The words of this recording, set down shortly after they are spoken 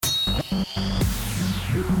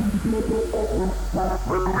Release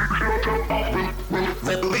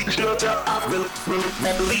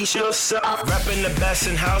yourself. Rapping the best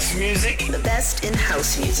in house music. The best in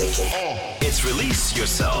house music. It's Release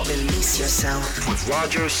Yourself. Release yourself. With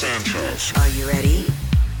Roger Sanchez. Are you ready?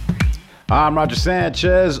 I'm Roger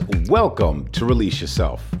Sanchez. Welcome to Release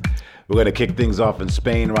Yourself. We're going to kick things off in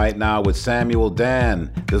Spain right now with Samuel Dan.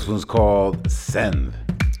 This one's called Send.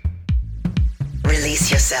 Release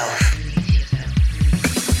yourself.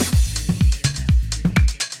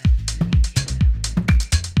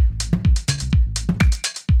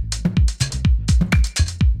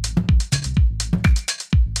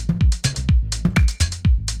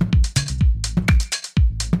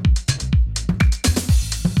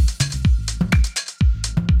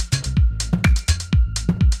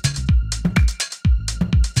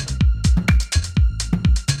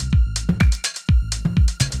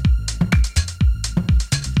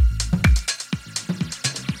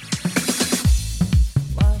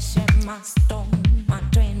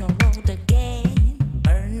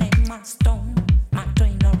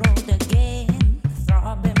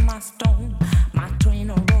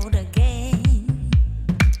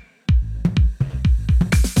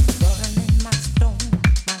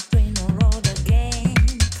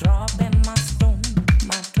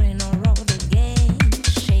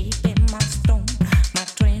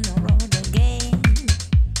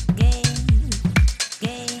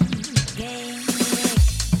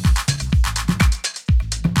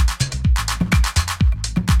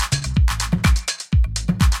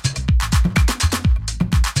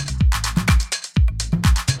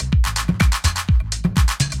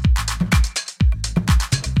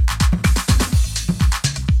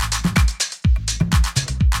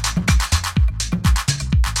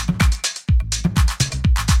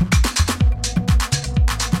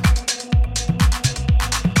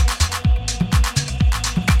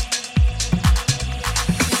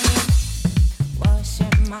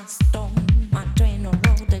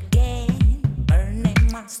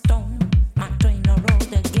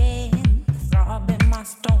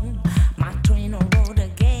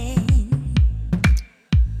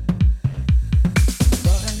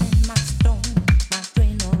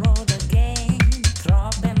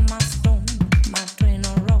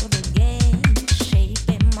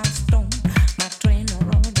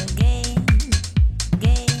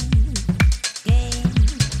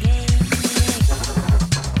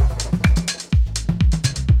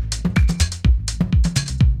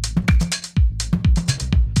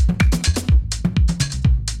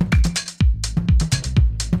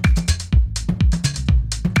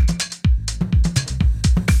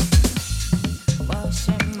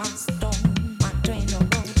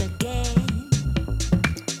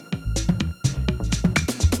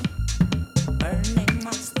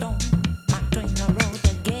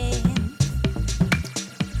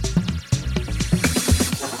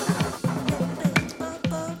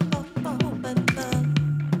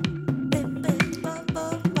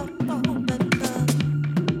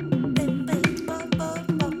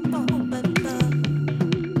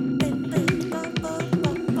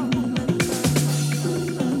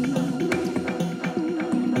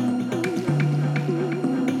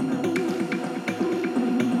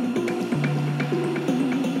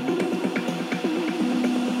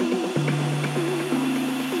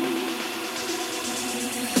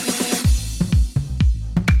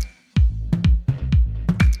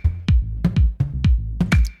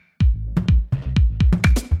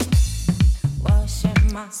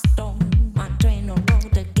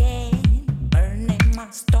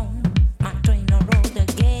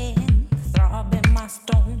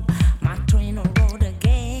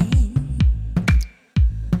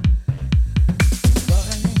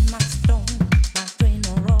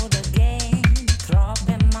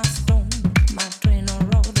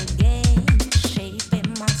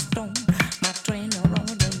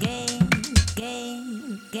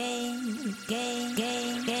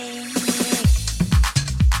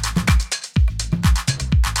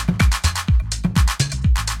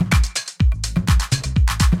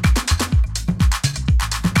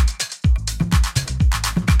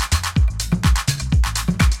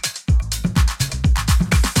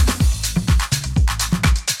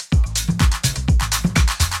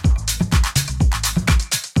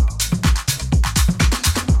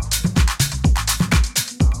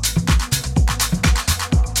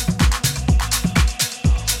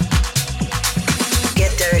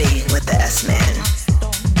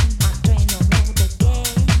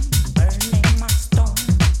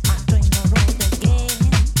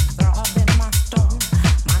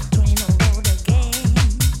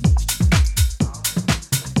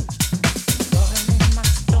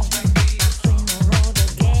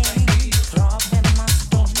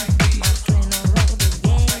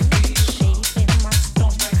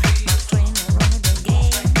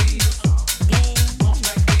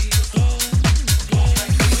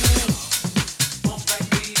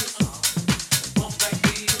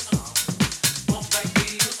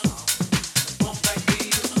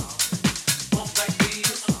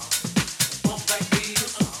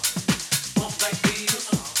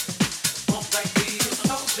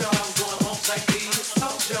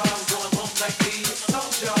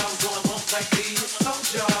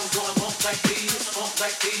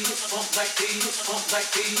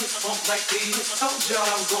 like these. Told y'all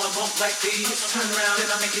I was gonna bump like these. Turn around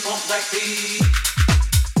and I make it bump like these.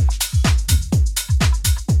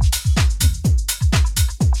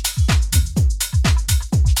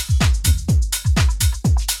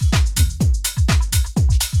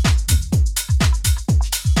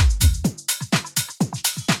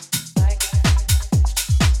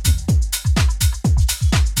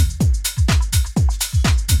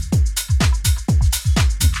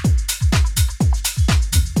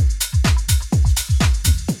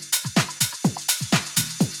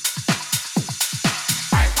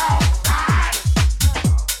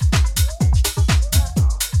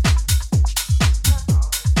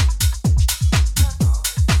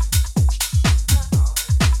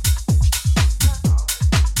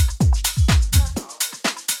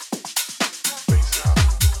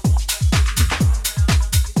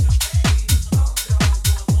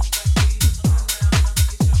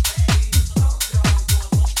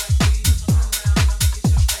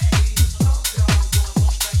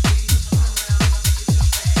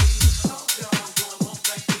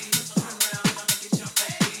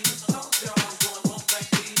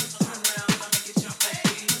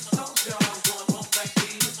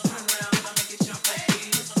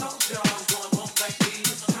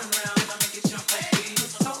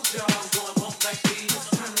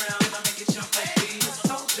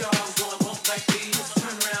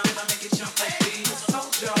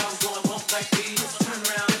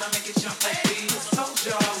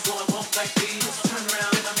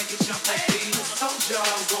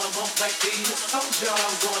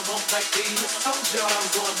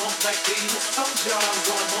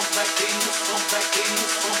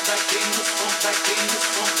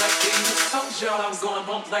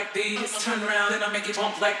 Turn around and I make it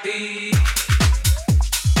bump like these.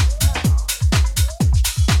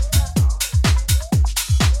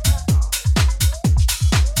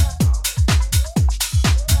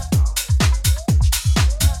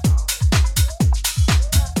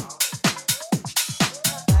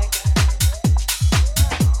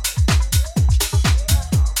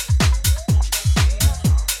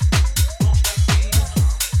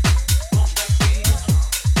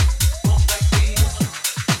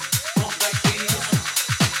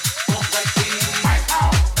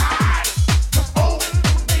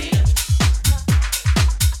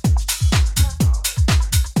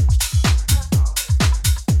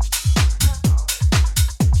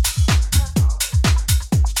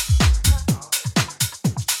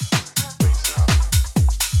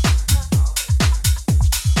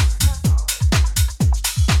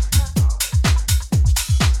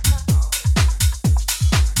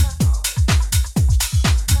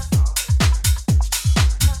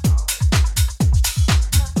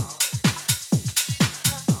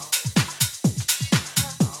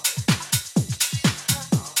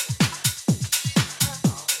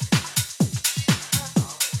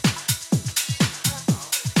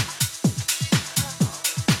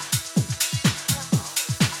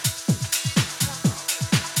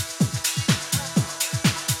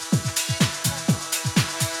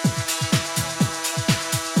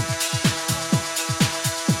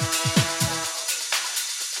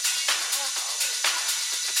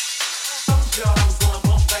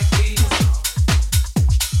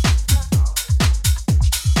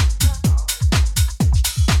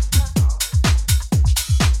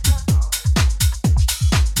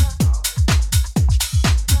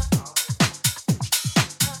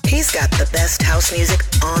 Music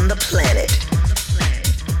on the planet.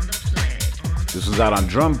 This was out on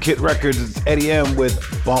Drum Kit Records. It's Eddie M with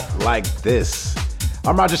Bump Like This.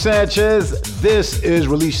 I'm Roger Sanchez. This is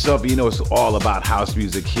Release Yourself. You know it's all about house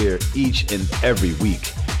music here each and every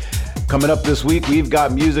week. Coming up this week, we've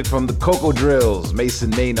got music from the Coco Drills, Mason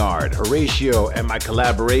Maynard, Horatio, and my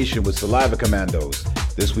collaboration with Saliva Commandos.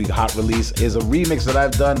 This week, hot release is a remix that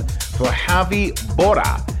I've done for Javi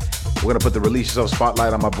Bora. We're going to put the Release Yourself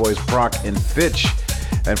spotlight on my boys Proc and Fitch.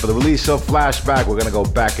 And for the Release Yourself flashback, we're going to go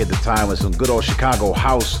back into time with some good old Chicago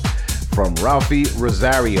house from Ralphie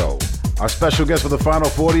Rosario. Our special guest for the Final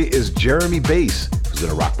 40 is Jeremy Bass, who's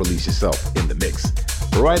going to rock Release Yourself in the mix.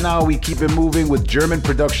 But right now, we keep it moving with German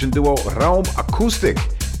production duo Raum Acoustic,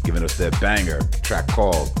 giving us their banger track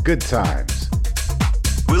called Good Times.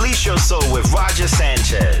 Release Your Soul with Roger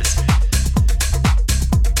Sanchez.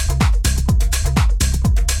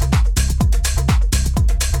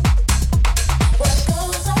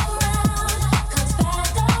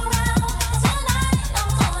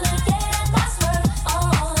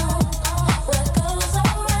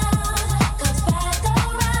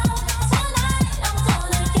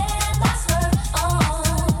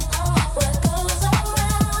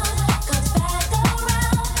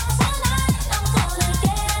 Tonight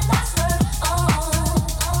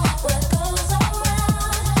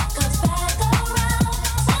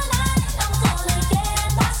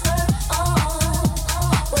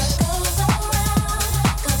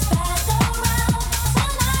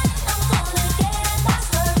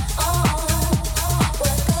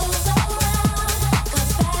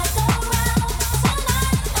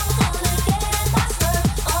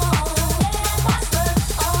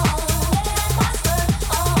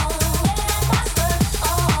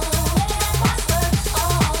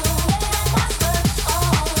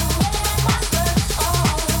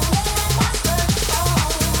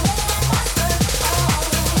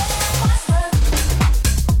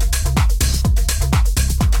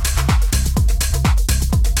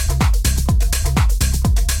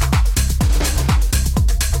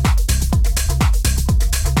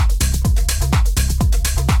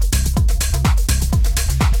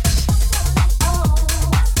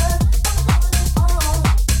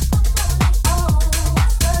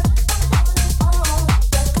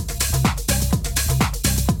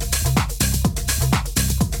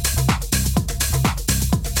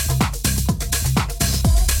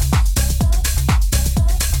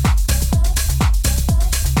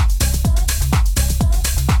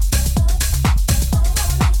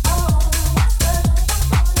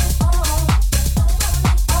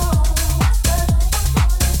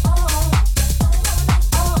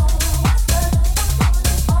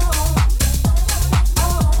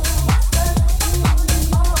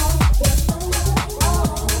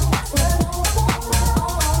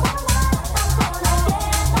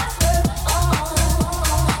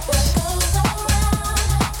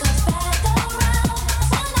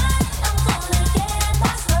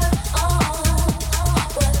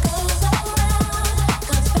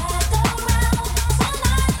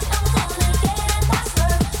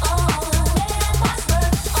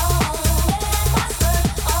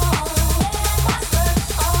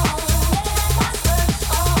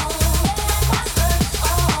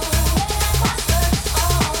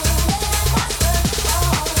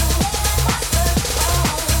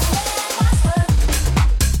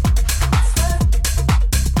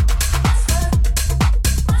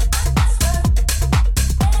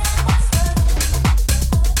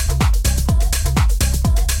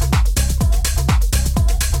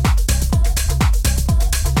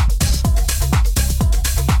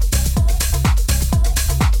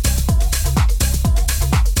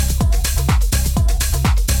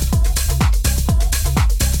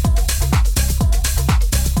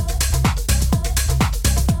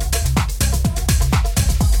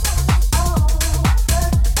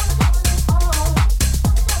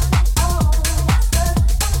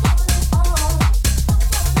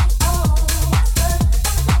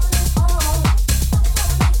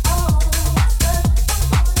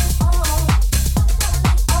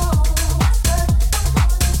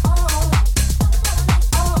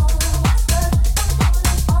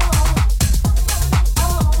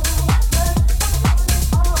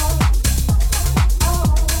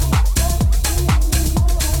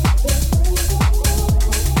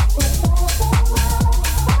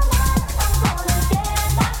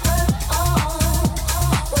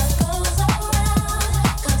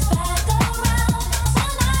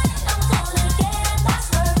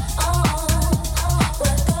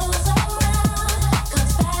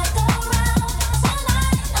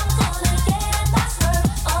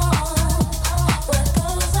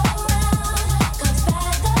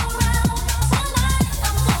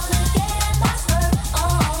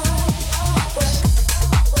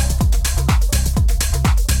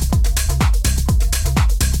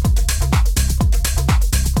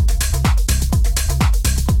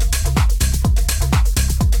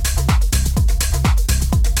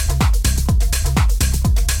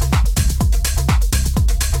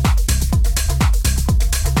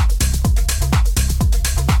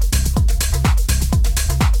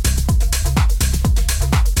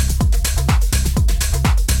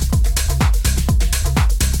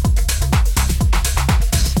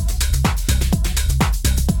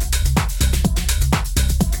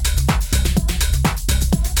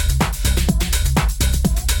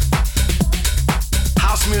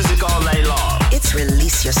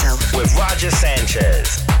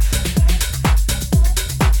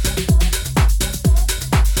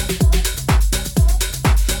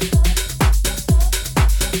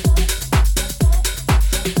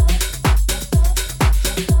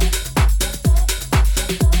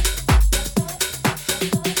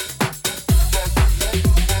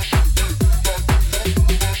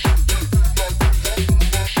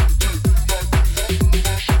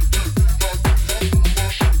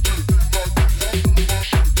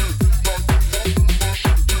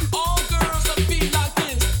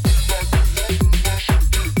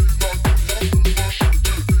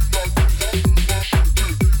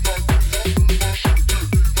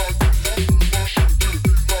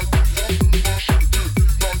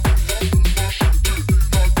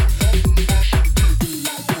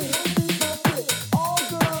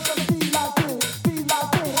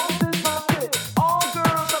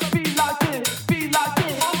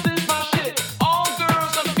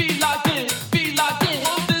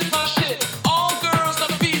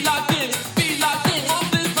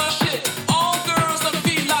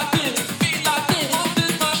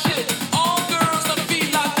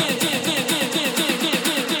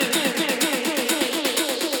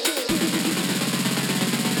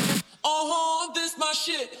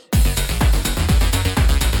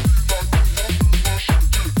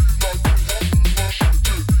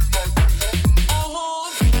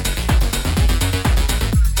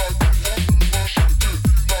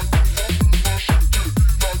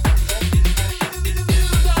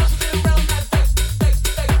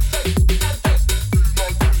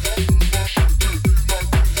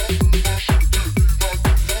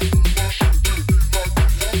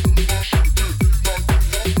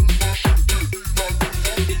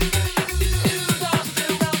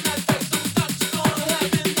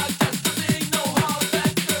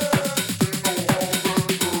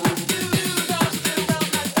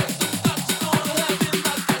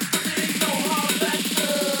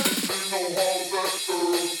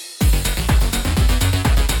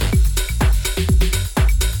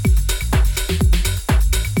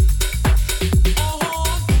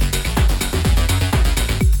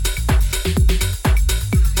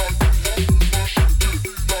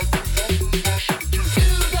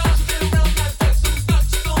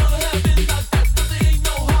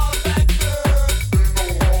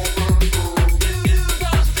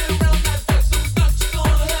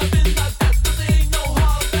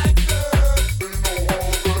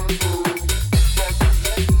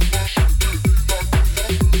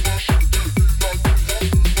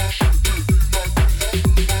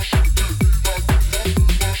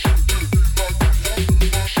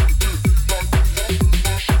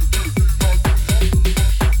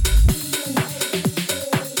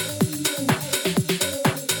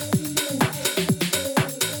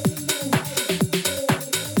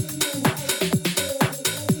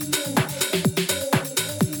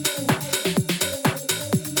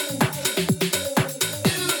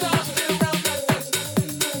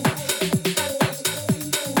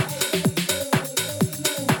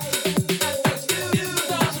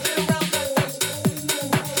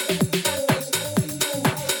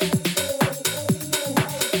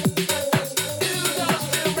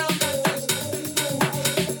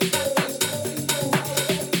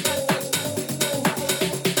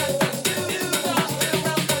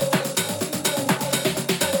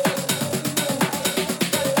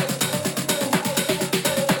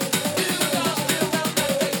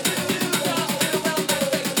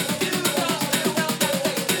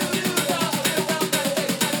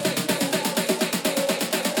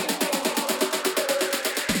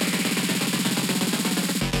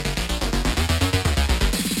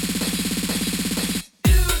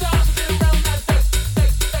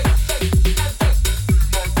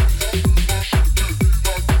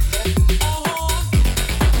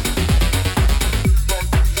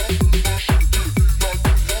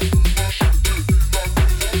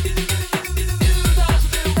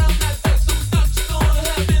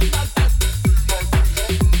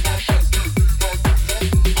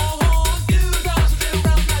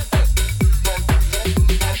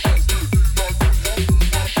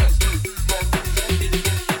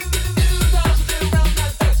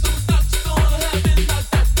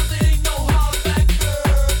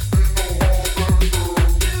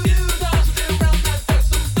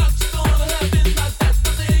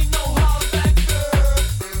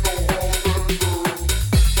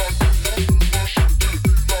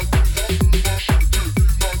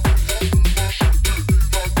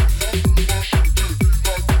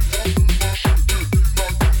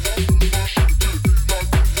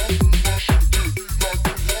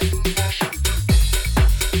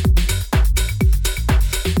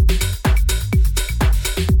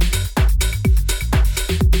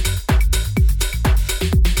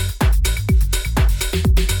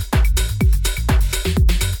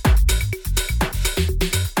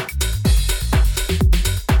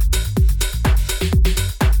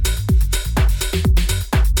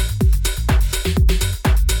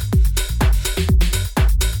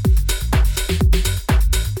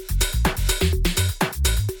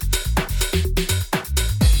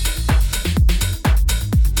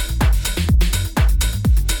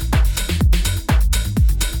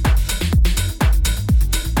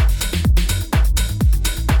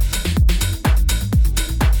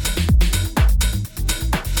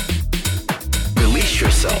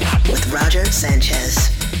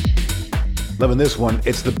Loving this one.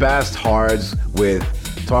 It's the Bast Hards with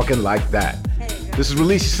Talking Like That. This is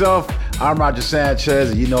Release Yourself. I'm Roger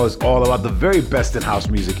Sanchez, and you know it's all about the very best in house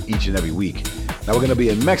music each and every week. Now we're going to be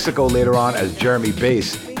in Mexico later on as Jeremy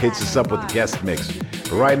Bass hits us up with the guest mix.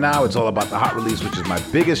 But right now it's all about the hot release, which is my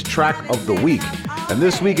biggest track of the week. And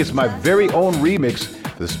this week it's my very own remix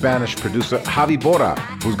for the Spanish producer Javi Bora,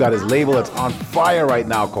 who's got his label that's on fire right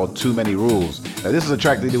now called Too Many Rules. Now this is a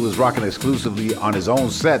track that he was rocking exclusively on his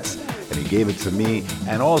own sets, and he gave it to me.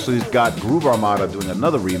 And also he's got Groove Armada doing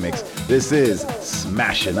another remix. This is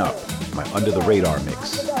Smashing Up, my Under the Radar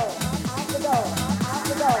mix.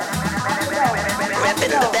 Repping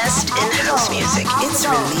the best in house music. It's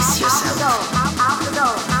Release Yourself.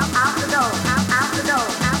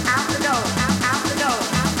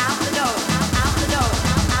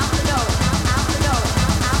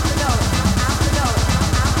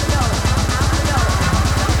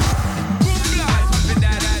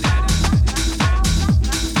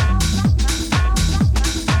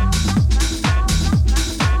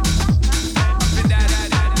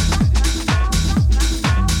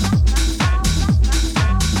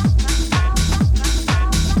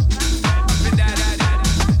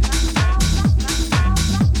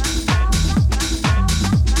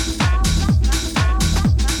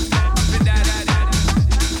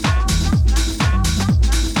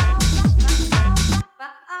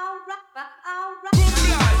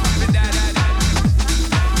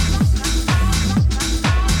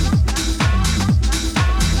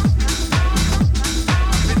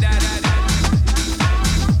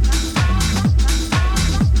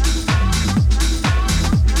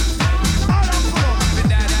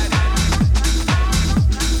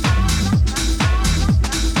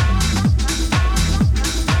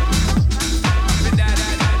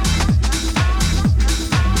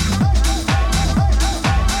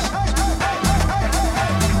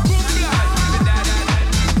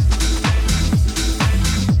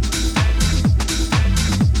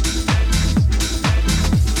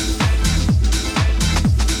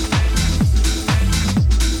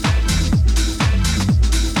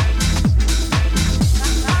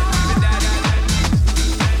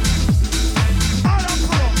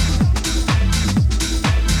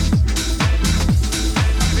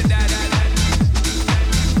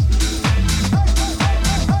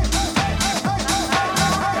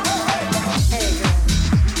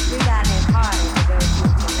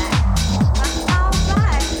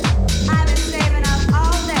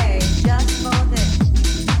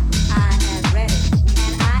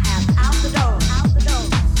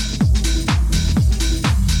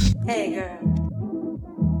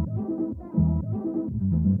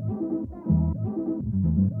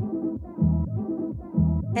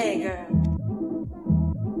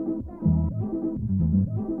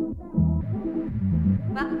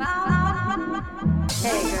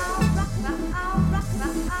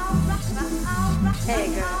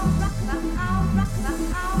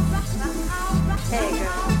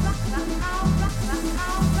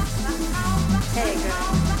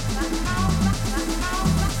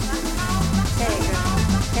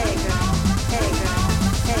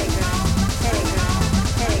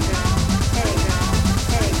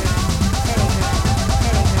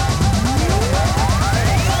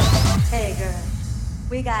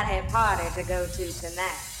 We got a party to go to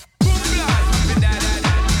tonight.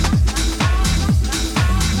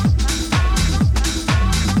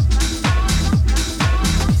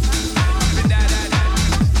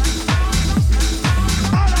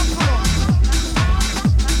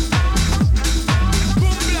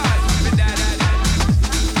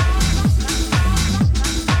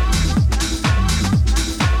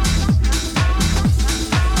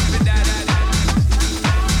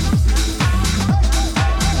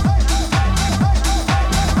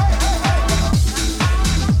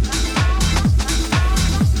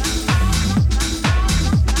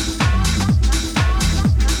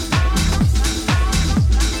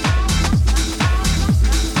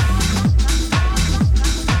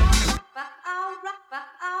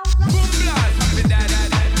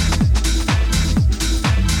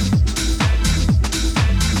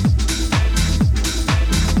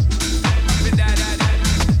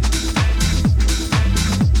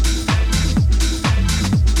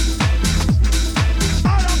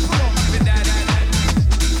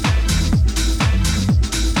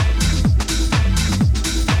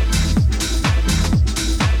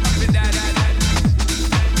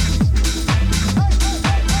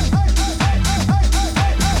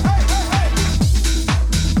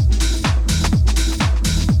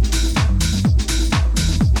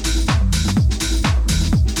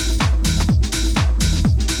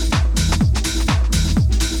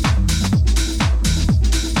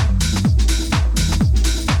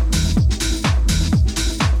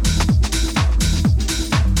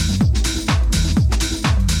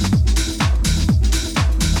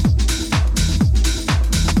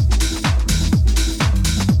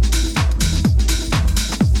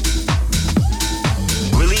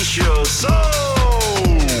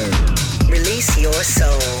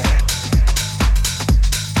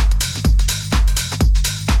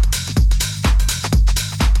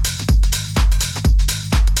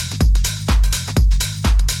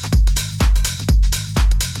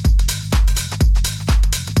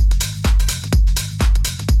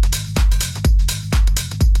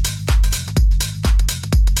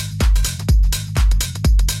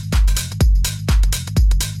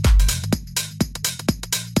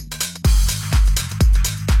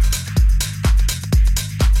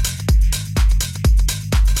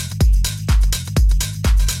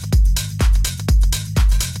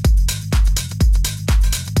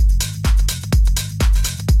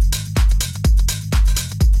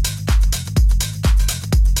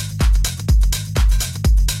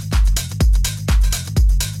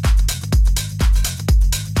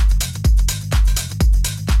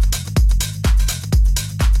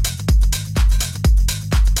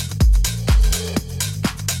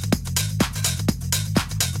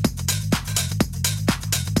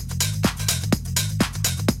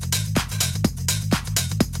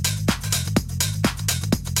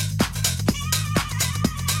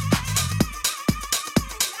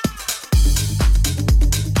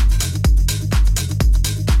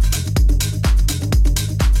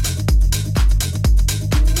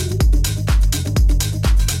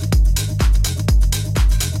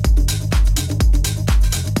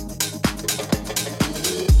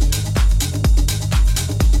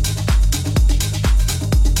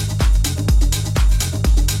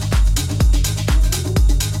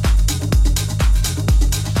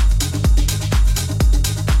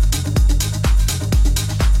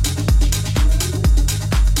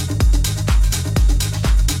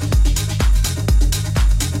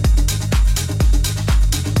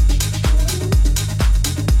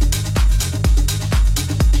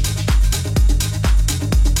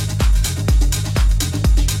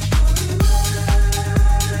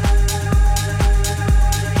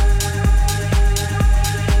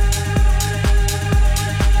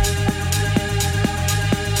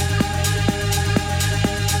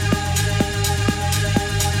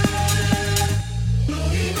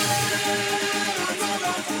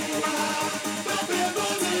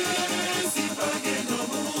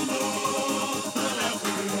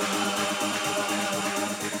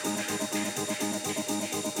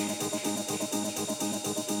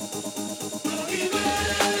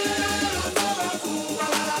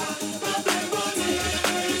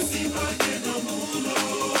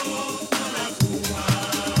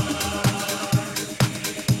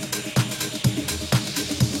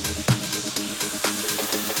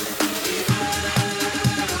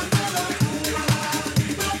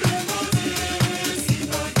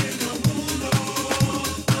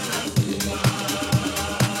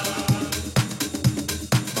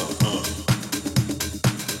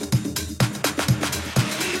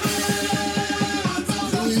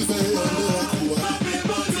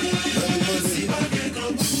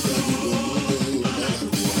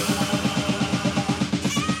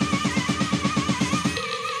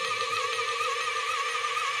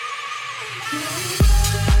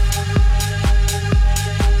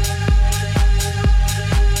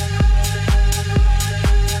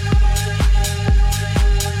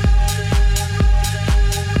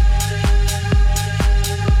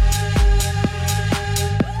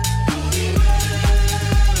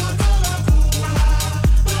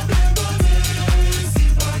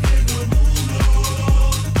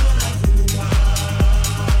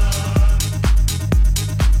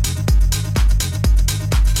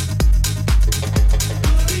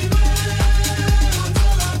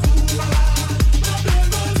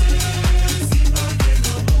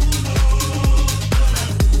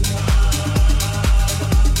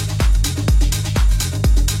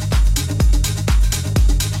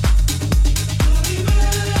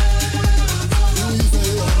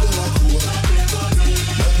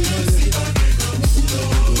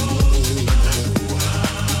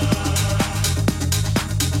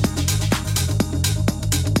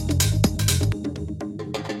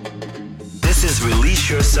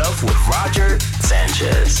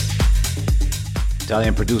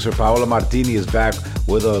 Italian producer Paola Martini is back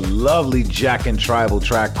with a lovely Jackin tribal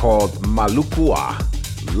track called Malukua.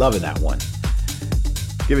 Loving that one.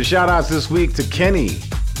 Giving shout outs this week to Kenny,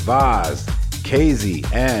 Vaz, KZ,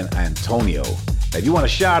 and Antonio. Now, if you want a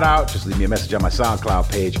shout out, just leave me a message on my SoundCloud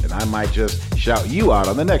page and I might just shout you out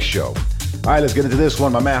on the next show. All right, let's get into this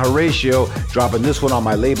one. My man Horatio dropping this one on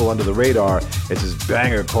my label Under the Radar. It's his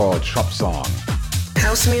banger called Trump Song.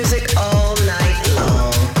 House music all night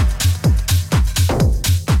long.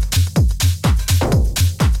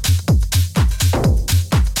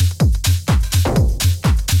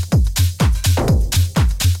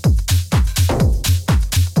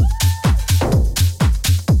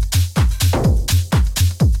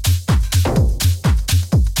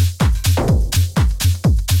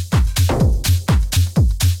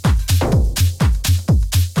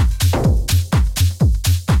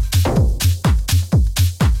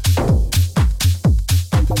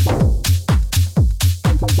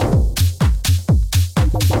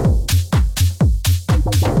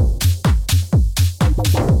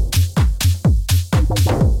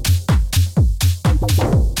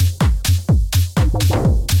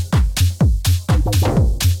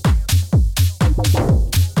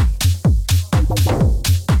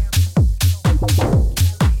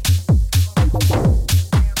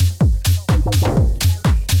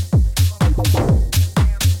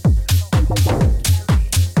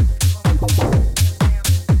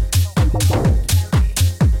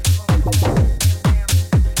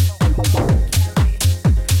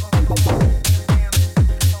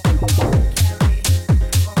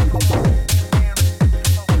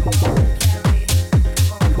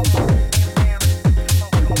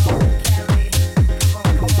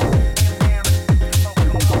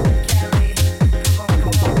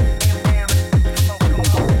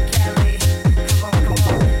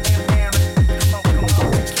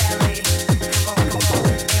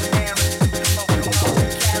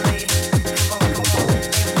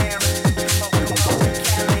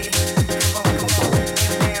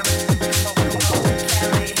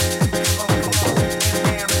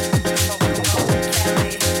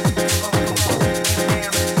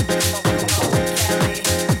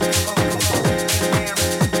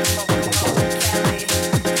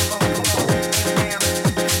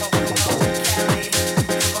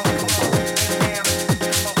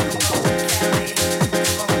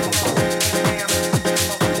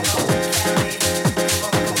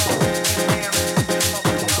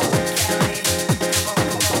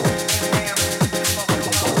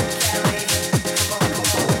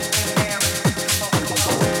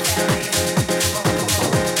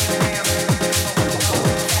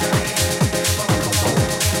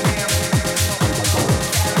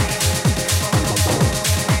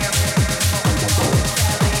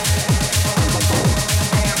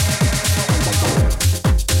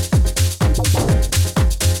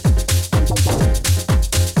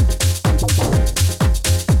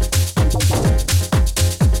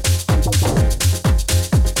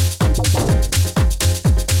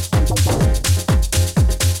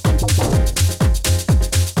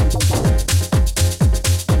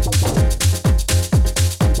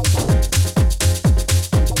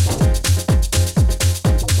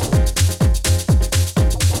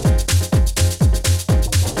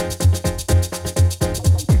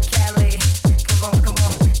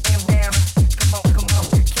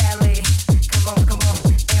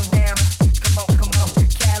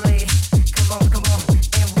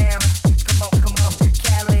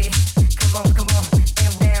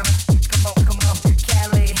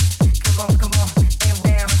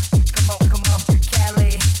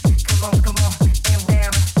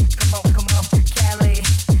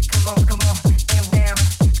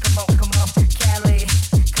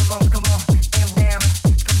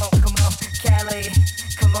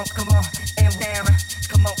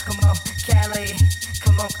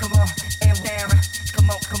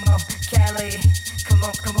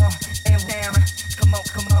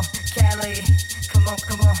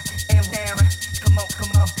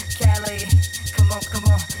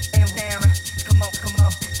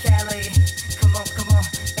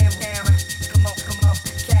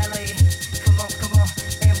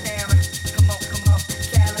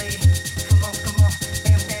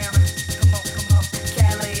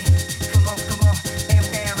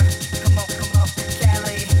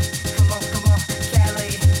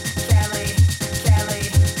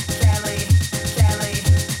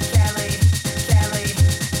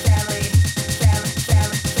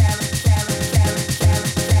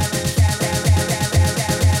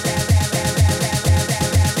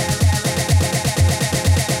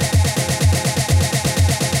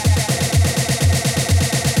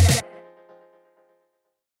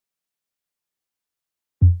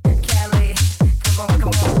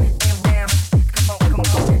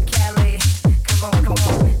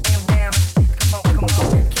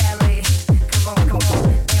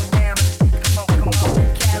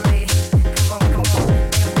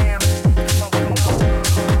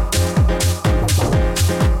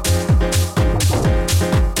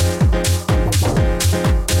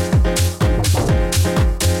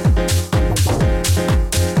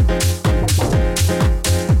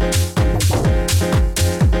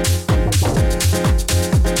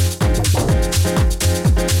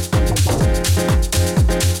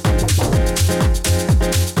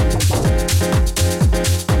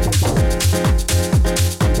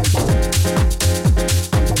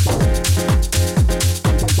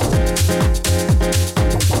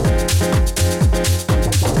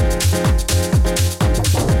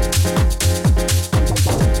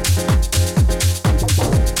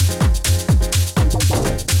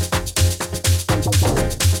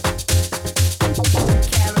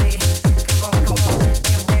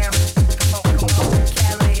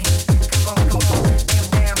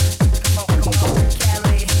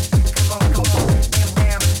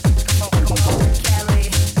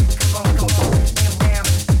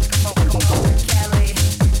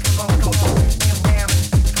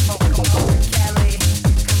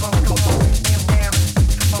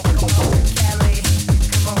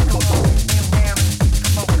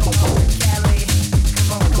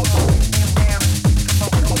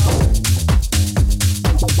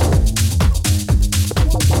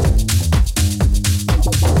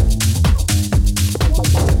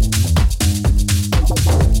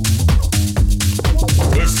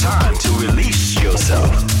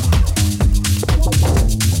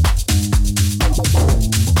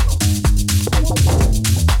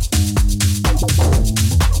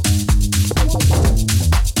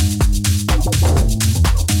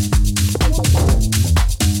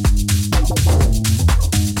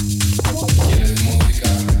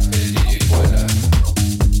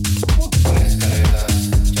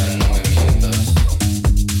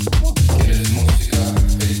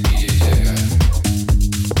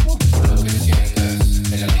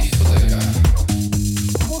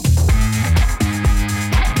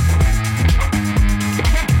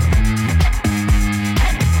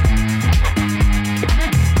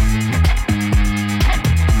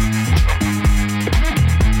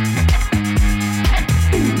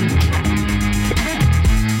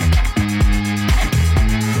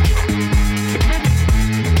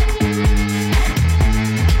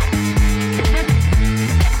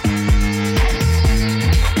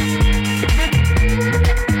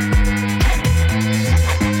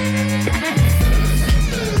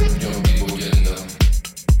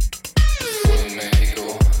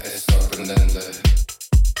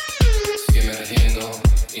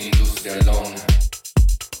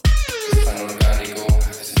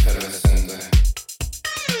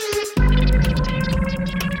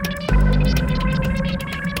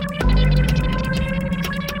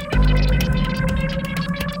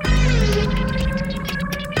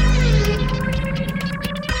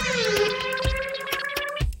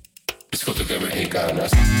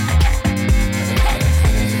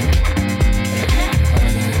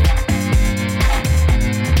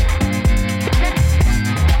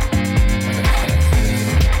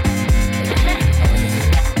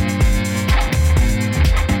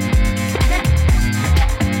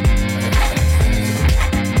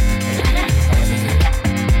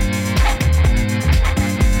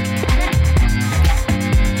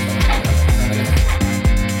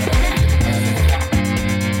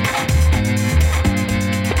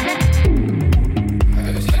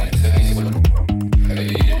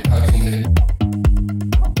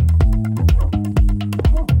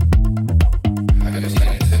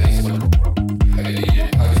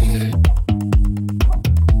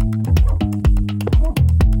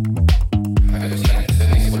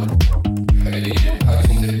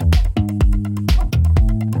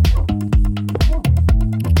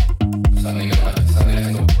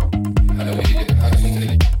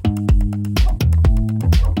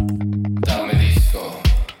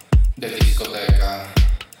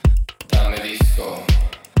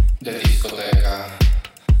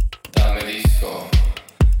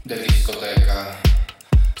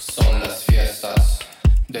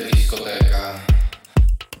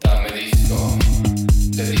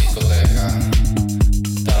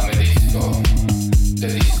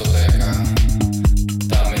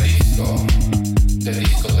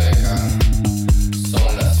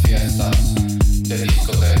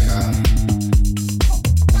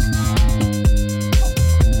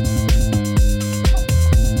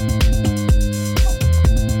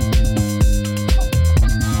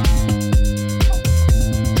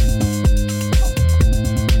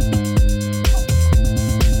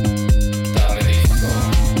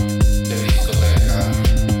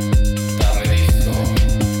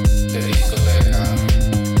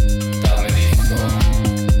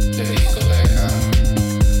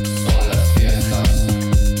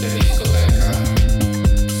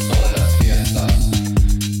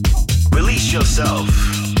 yourself.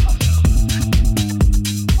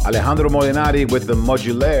 Alejandro Molinari with the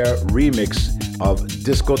Modulaire remix of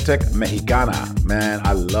Discoteca Mexicana. Man,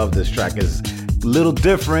 I love this track. It's a little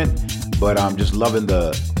different, but I'm just loving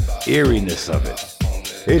the eeriness of it.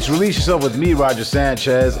 It's Release Yourself with me, Roger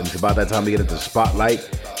Sanchez, and it's about that time to get into the spotlight.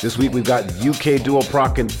 This week we've got UK duo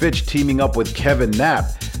Proc and Fitch teaming up with Kevin Knapp.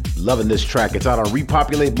 Loving this track. It's out on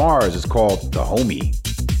Repopulate Mars. It's called The Homie.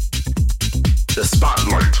 The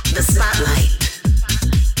Spotlight. The Spotlight.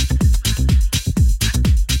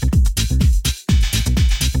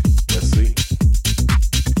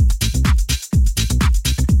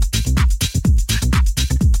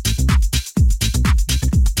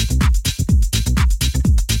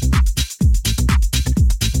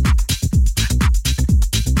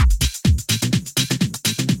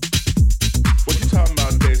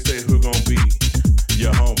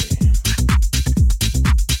 Your homie.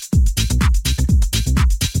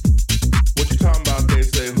 What you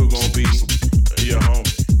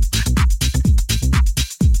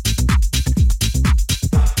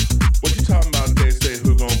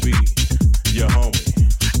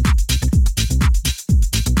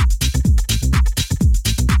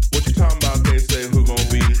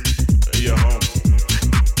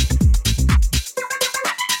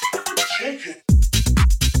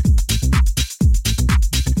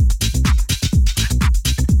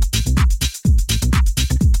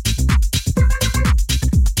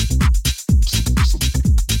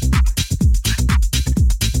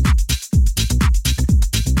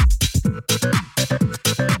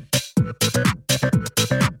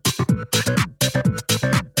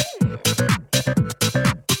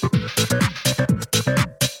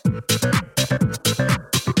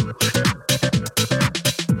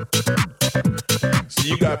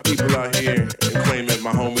got people out here and claiming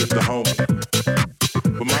my homie's the homie.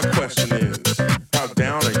 But my question is, how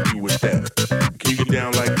down are you with that? Can you get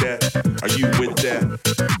down like that? Are you with that?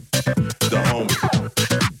 The homie.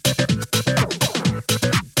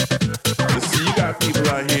 You see, you got people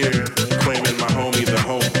out here claiming my homie the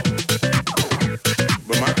homie.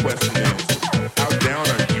 But my question is, how down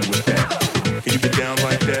are you with that? Can you get down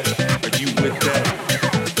like that? Are you with that?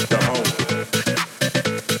 The homie.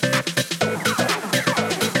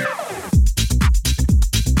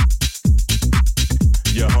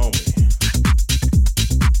 Your homie.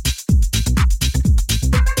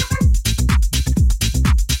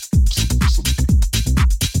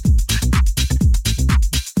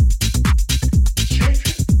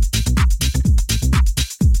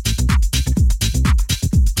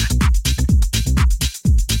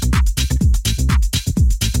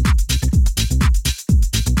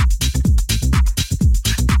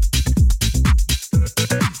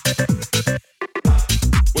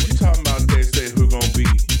 What you talking about? They say who gon' be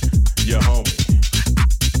your homie.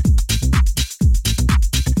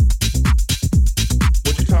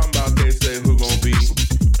 What you talking about? They say who gon' be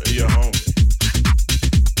your homie.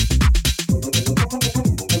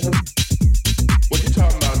 What you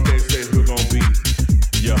talking about? They say who gon' be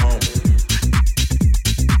your homie.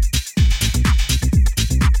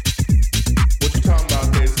 What you talking about?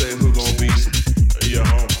 They say who gon' be your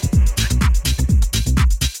homie.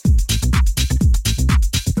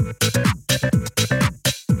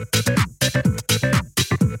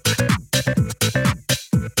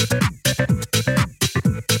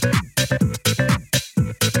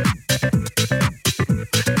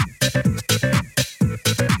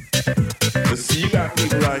 See, you got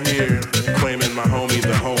people out here claiming my homie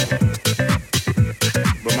the homie.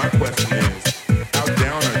 But my question is, how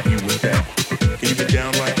down are you with that? Can you get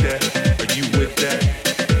down like that? Are you with that?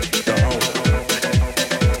 The homie.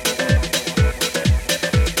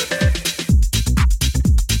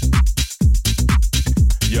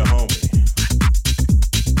 Your homie.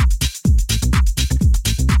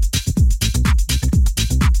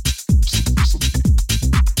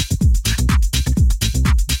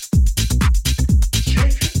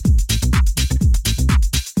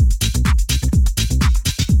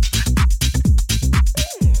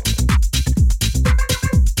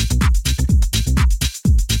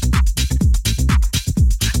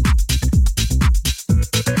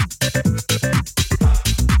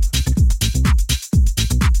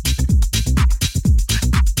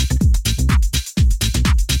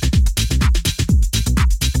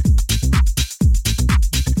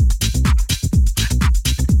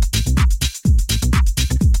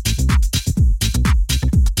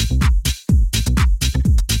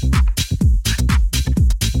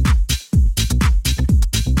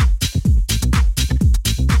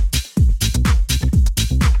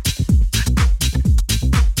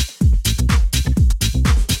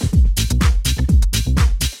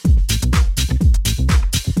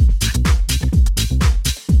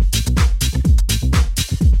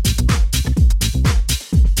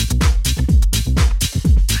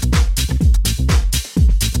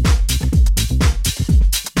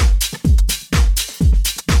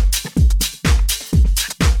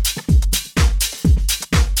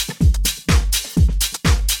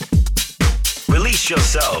 Release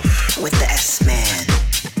yourself. With the S-Man.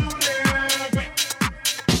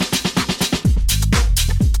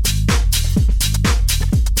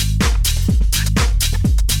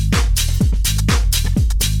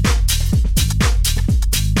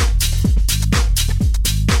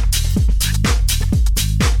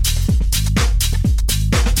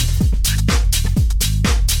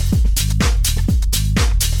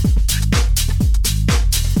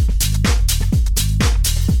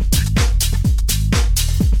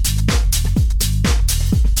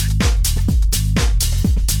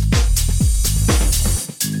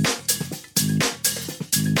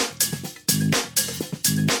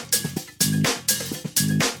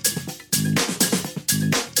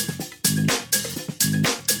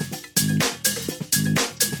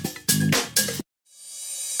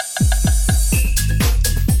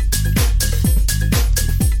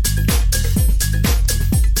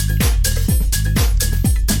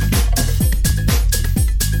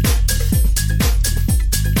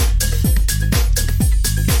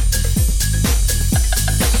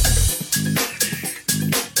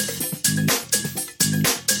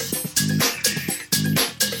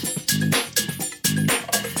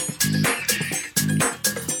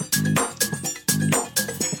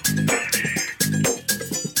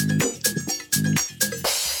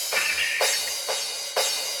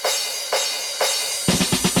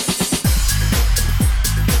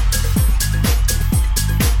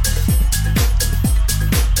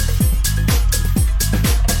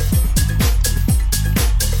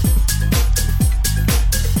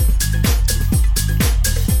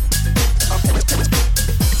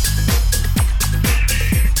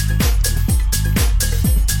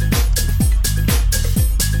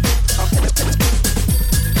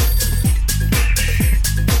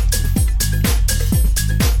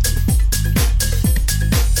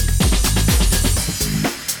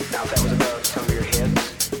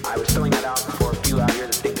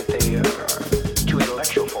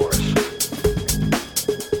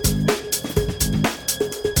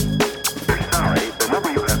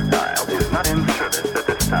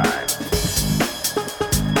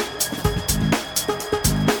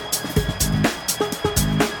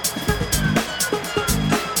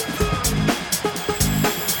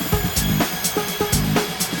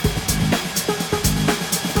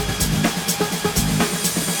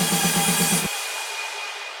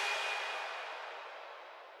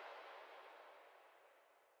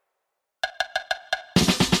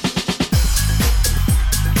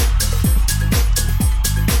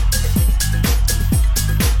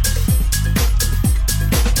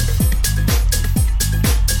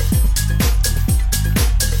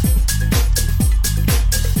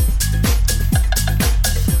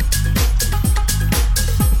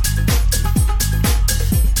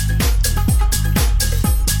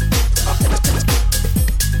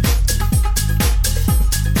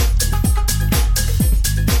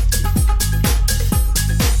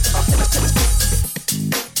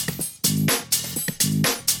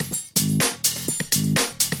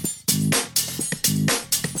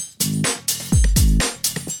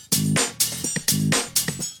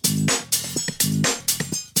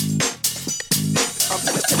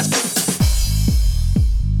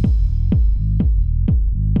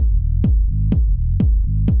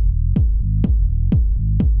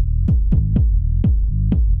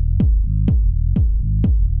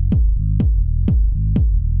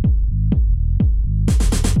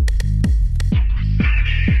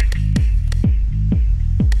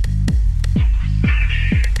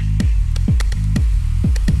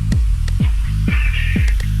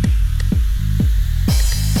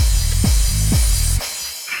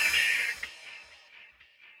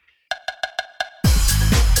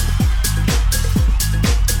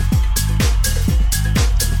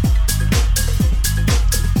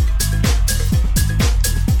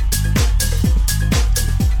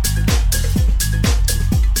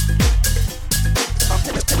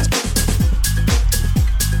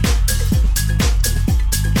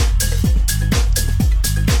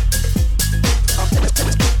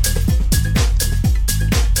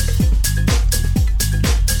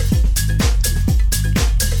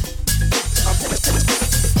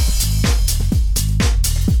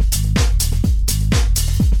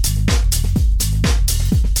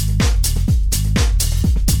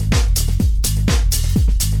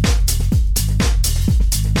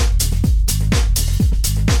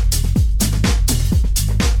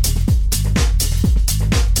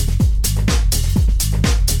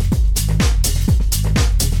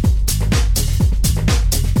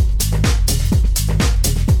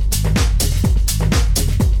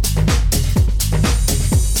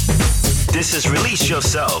 This is Release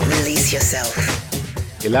Yourself. Release yourself.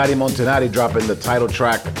 Ilari Montanari dropping the title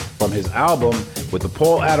track from his album with the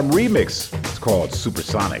Paul Adam remix. It's called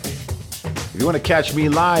Supersonic. If you want to catch me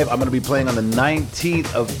live, I'm going to be playing on the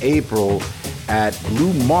 19th of April at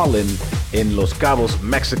Blue Marlin in Los Cabos,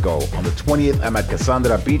 Mexico. On the 20th, I'm at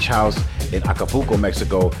Cassandra Beach House in Acapulco,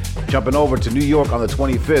 Mexico. Jumping over to New York on the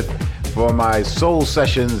 25th for my soul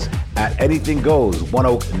sessions at Anything Goes, One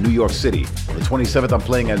Oak, New York City. On the 27th, I'm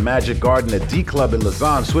playing at Magic Garden at D Club in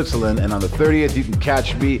Lausanne, Switzerland. And on the 30th, you can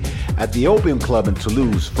catch me at the Opium Club in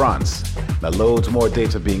Toulouse, France. Now, loads more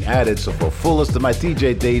dates are being added, so for a full list of my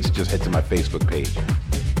DJ dates, just head to my Facebook page.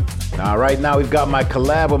 Now, right now, we've got my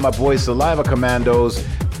collab with my boys Saliva Commandos.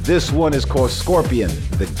 This one is called Scorpion,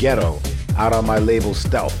 The Ghetto, out on my label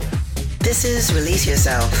Stealth. This is Release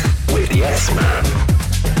Yourself With Yes Man.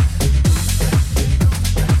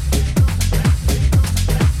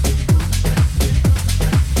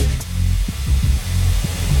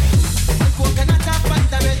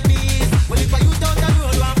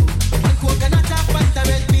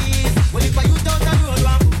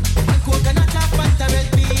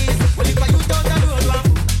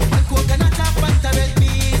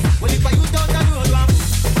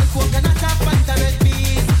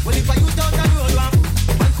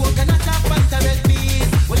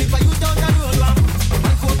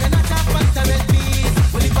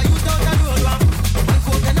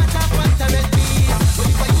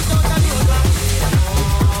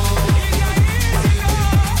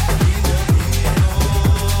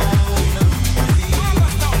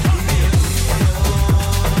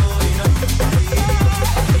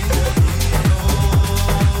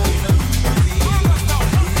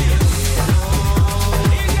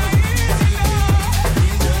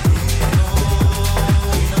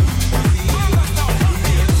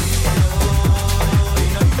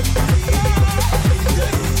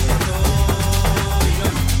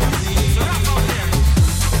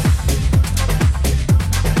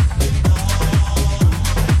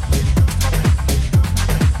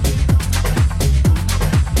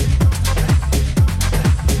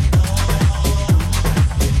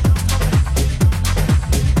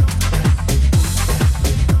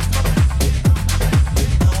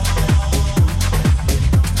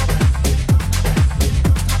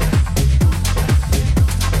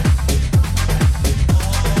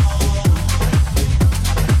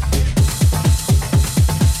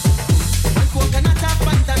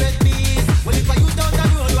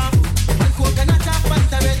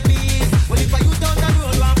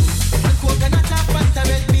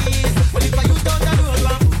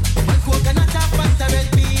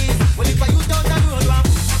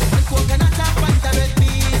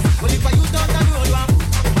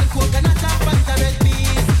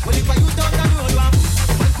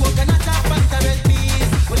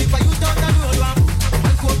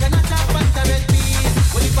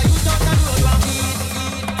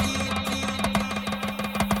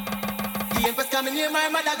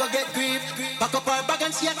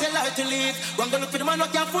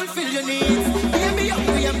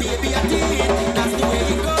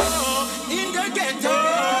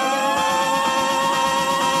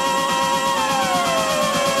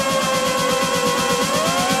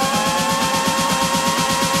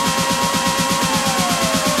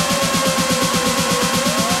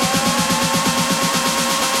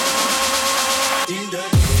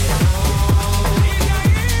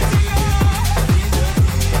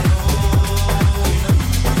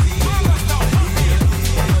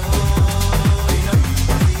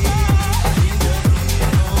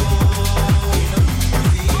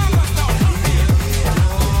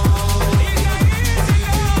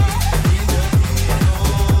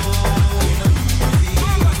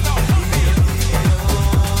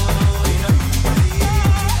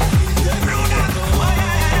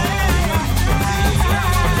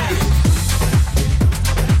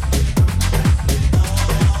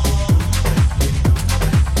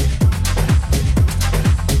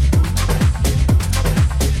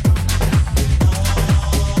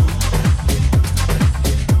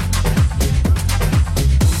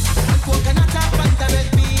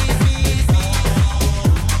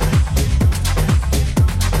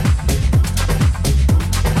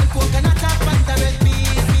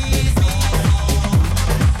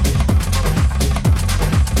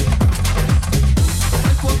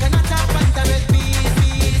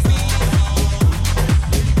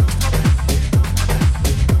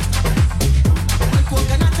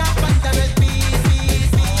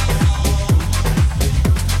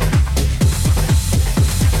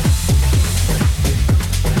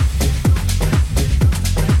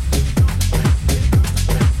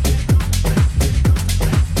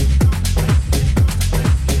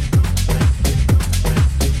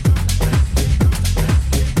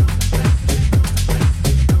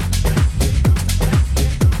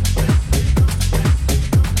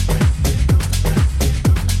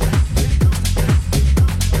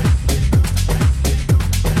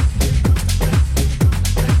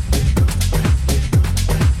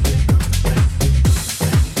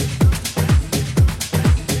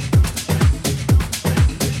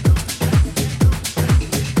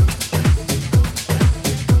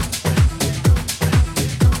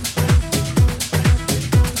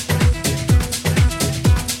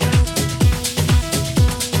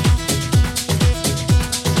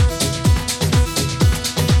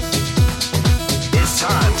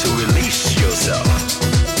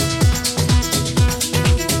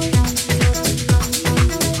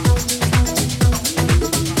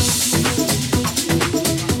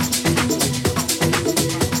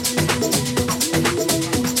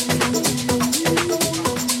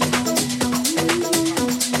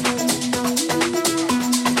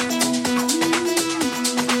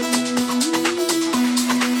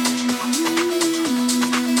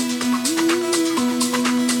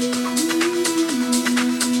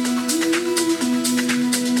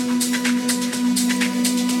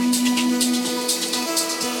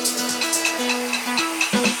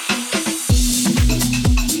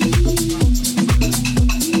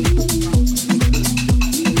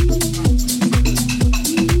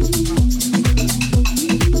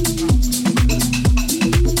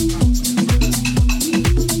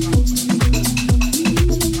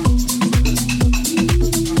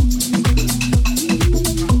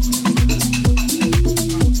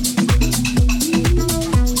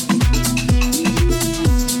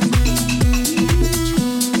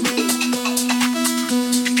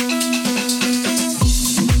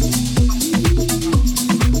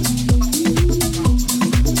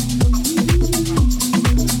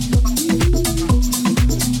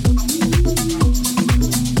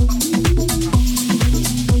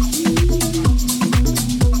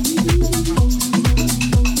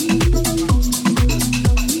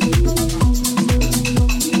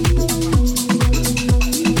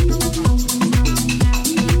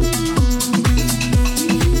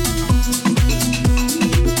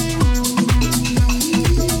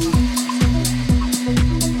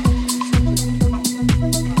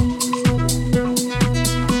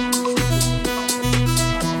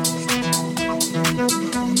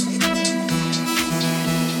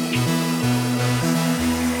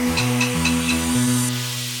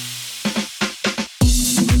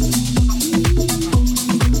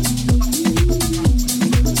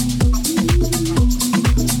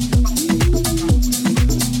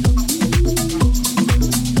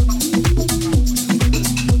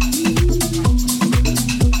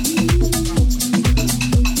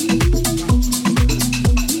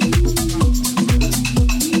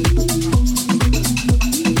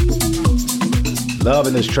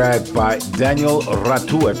 Loving this track by Daniel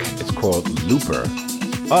Ratuek. It's called Looper.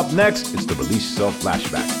 Up next, it's the Release Yourself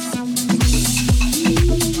Flashback.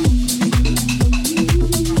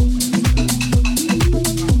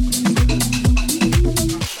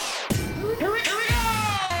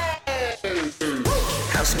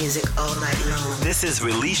 House music all night long. This is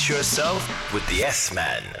Release Yourself with the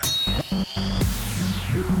S-Man.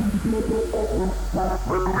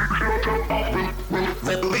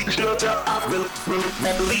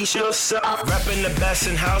 Release yourself. Repping the best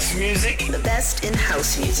in house music. The best in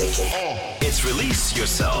house music. It's Release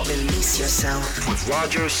Yourself Release yourself. with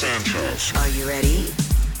Roger Sanchez. Are you ready?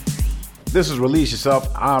 This is Release Yourself.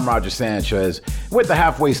 I'm Roger Sanchez. We're at the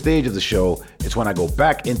halfway stage of the show. It's when I go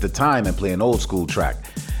back into time and play an old school track.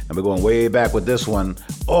 And we're going way back with this one,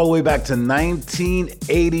 all the way back to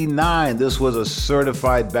 1989. This was a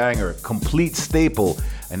certified banger, complete staple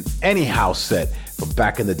in any house set from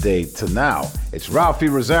back in the day to now. It's Ralphie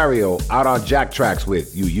Rosario out on Jack Tracks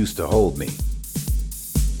with You Used to Hold Me.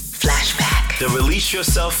 Flashback. The Release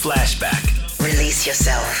Yourself Flashback. Release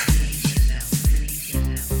yourself.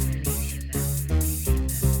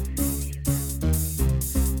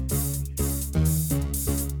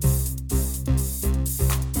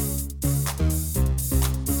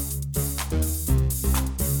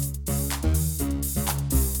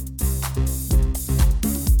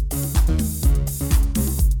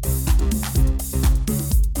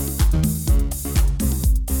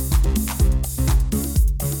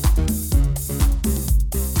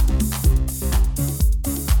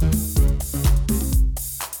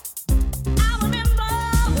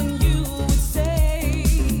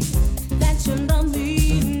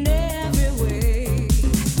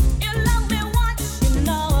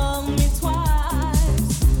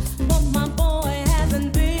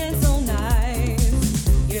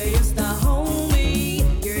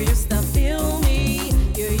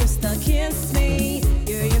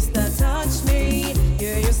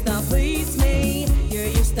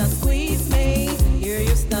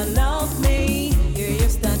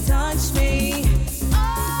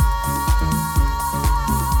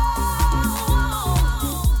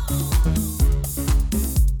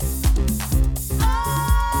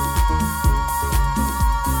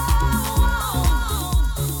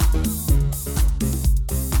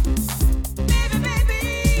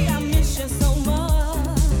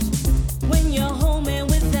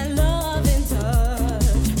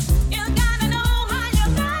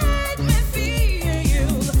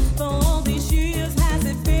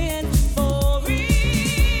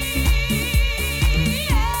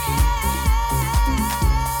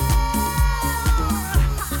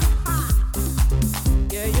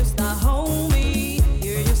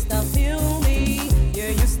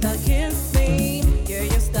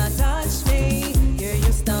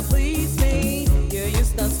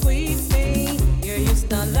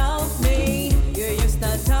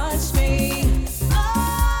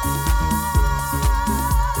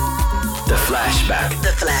 The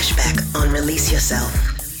flashback on Release Yourself.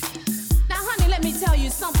 Now, honey, let me tell you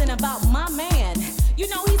something about my man. You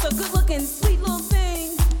know he's a good-looking, sweet little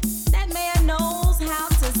thing. That man knows how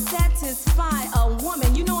to satisfy a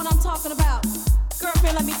woman. You know what I'm talking about?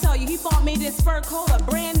 Girlfriend, let me tell you, he bought me this fur coat, a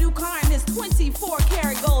brand new car, and this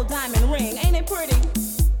 24-karat gold diamond ring. Ain't it pretty?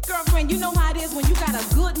 Girlfriend, you know how it is when you got a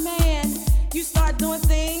good man. You start doing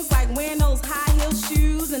things like wearing those high-heel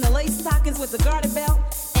shoes and the lace stockings with the garter belt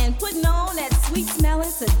and putting on that sweet-smelling,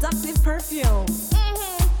 seductive perfume.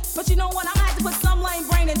 But you know what? I'm gonna have to put some lame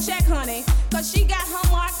brain in check, honey, cause she got her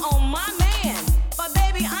mark on my man. But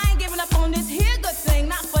baby, I ain't giving up on this here good thing,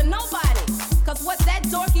 not for nobody. Cause what that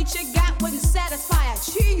dorky chick got wouldn't satisfy a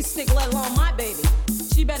cheese stick, let alone my baby.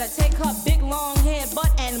 She better take her big long head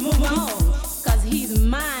butt and move on, cause he's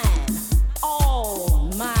mine, all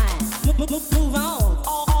mine. Move on,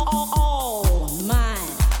 all mine.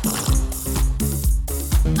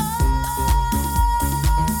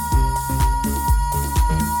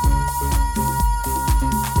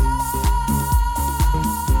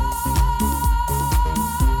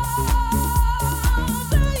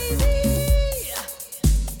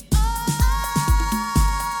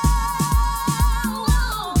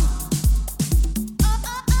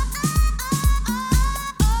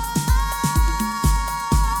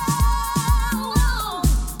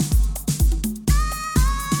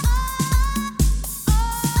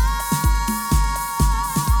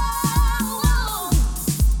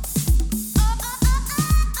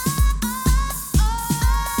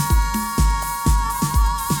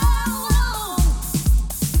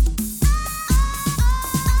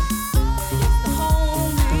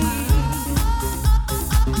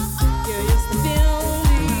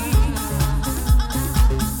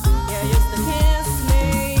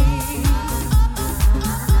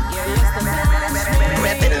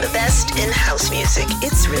 music.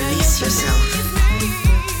 It's Release Yourself.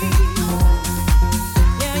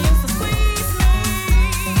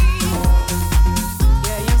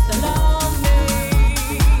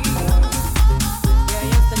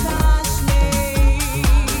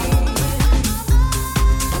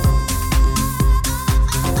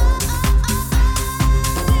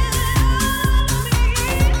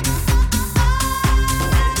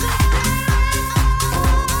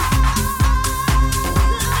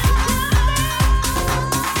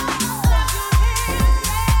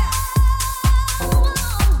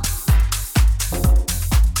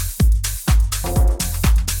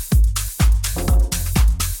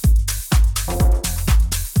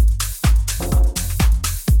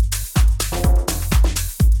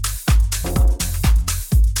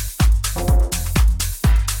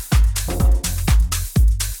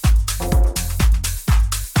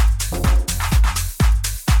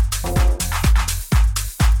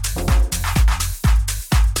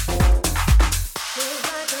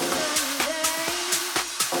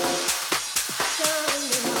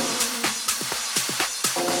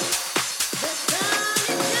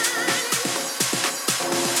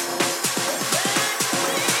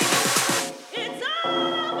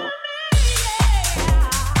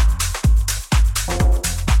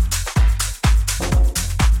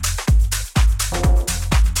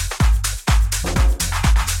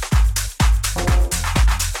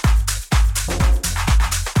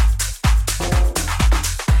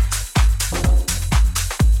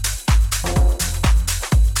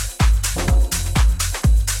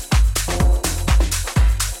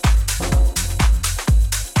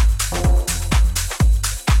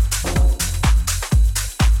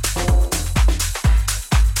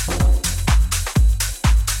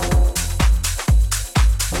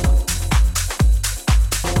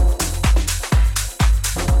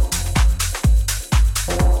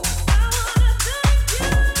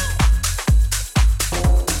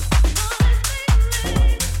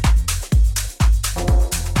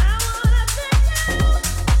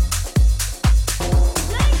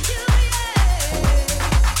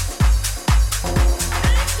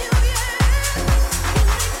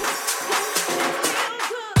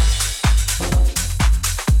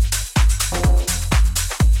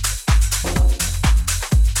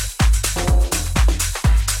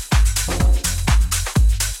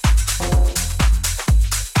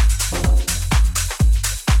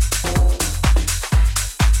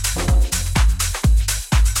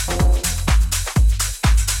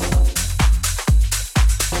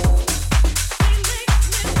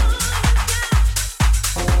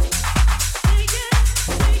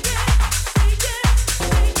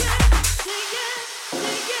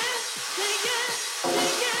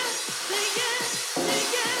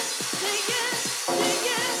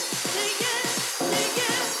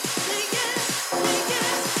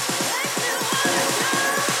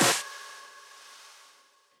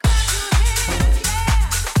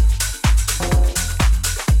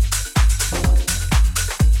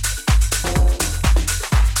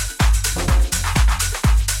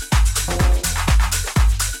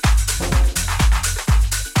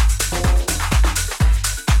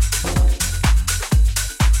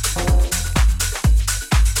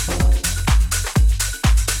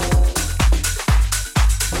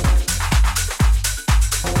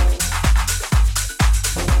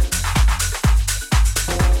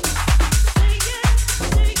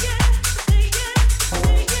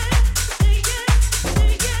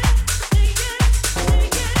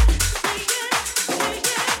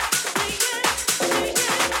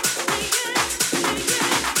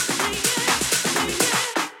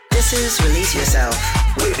 This is Release Yourself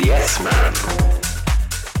with Yes Man.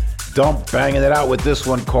 Dump banging it out with this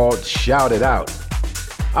one called Shout It Out.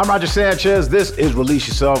 I'm Roger Sanchez. This is Release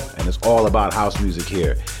Yourself, and it's all about house music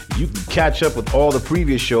here. You can catch up with all the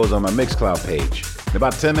previous shows on my Mixcloud page. In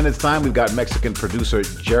about 10 minutes time, we've got Mexican producer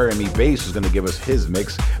Jeremy Bass who's going to give us his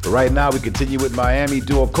mix. But right now, we continue with Miami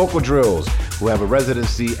duo Coco Drills, who have a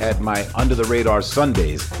residency at my Under the Radar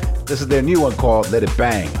Sundays. This is their new one called Let It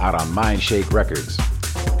Bang, out on Mindshake Records.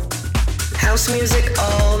 House music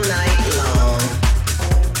all night long.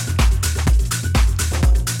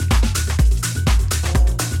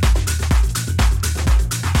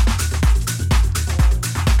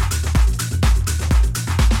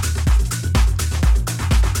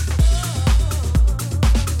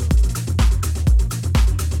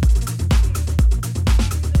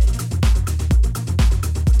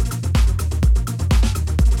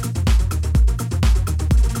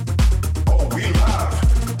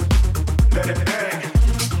 Let it bang.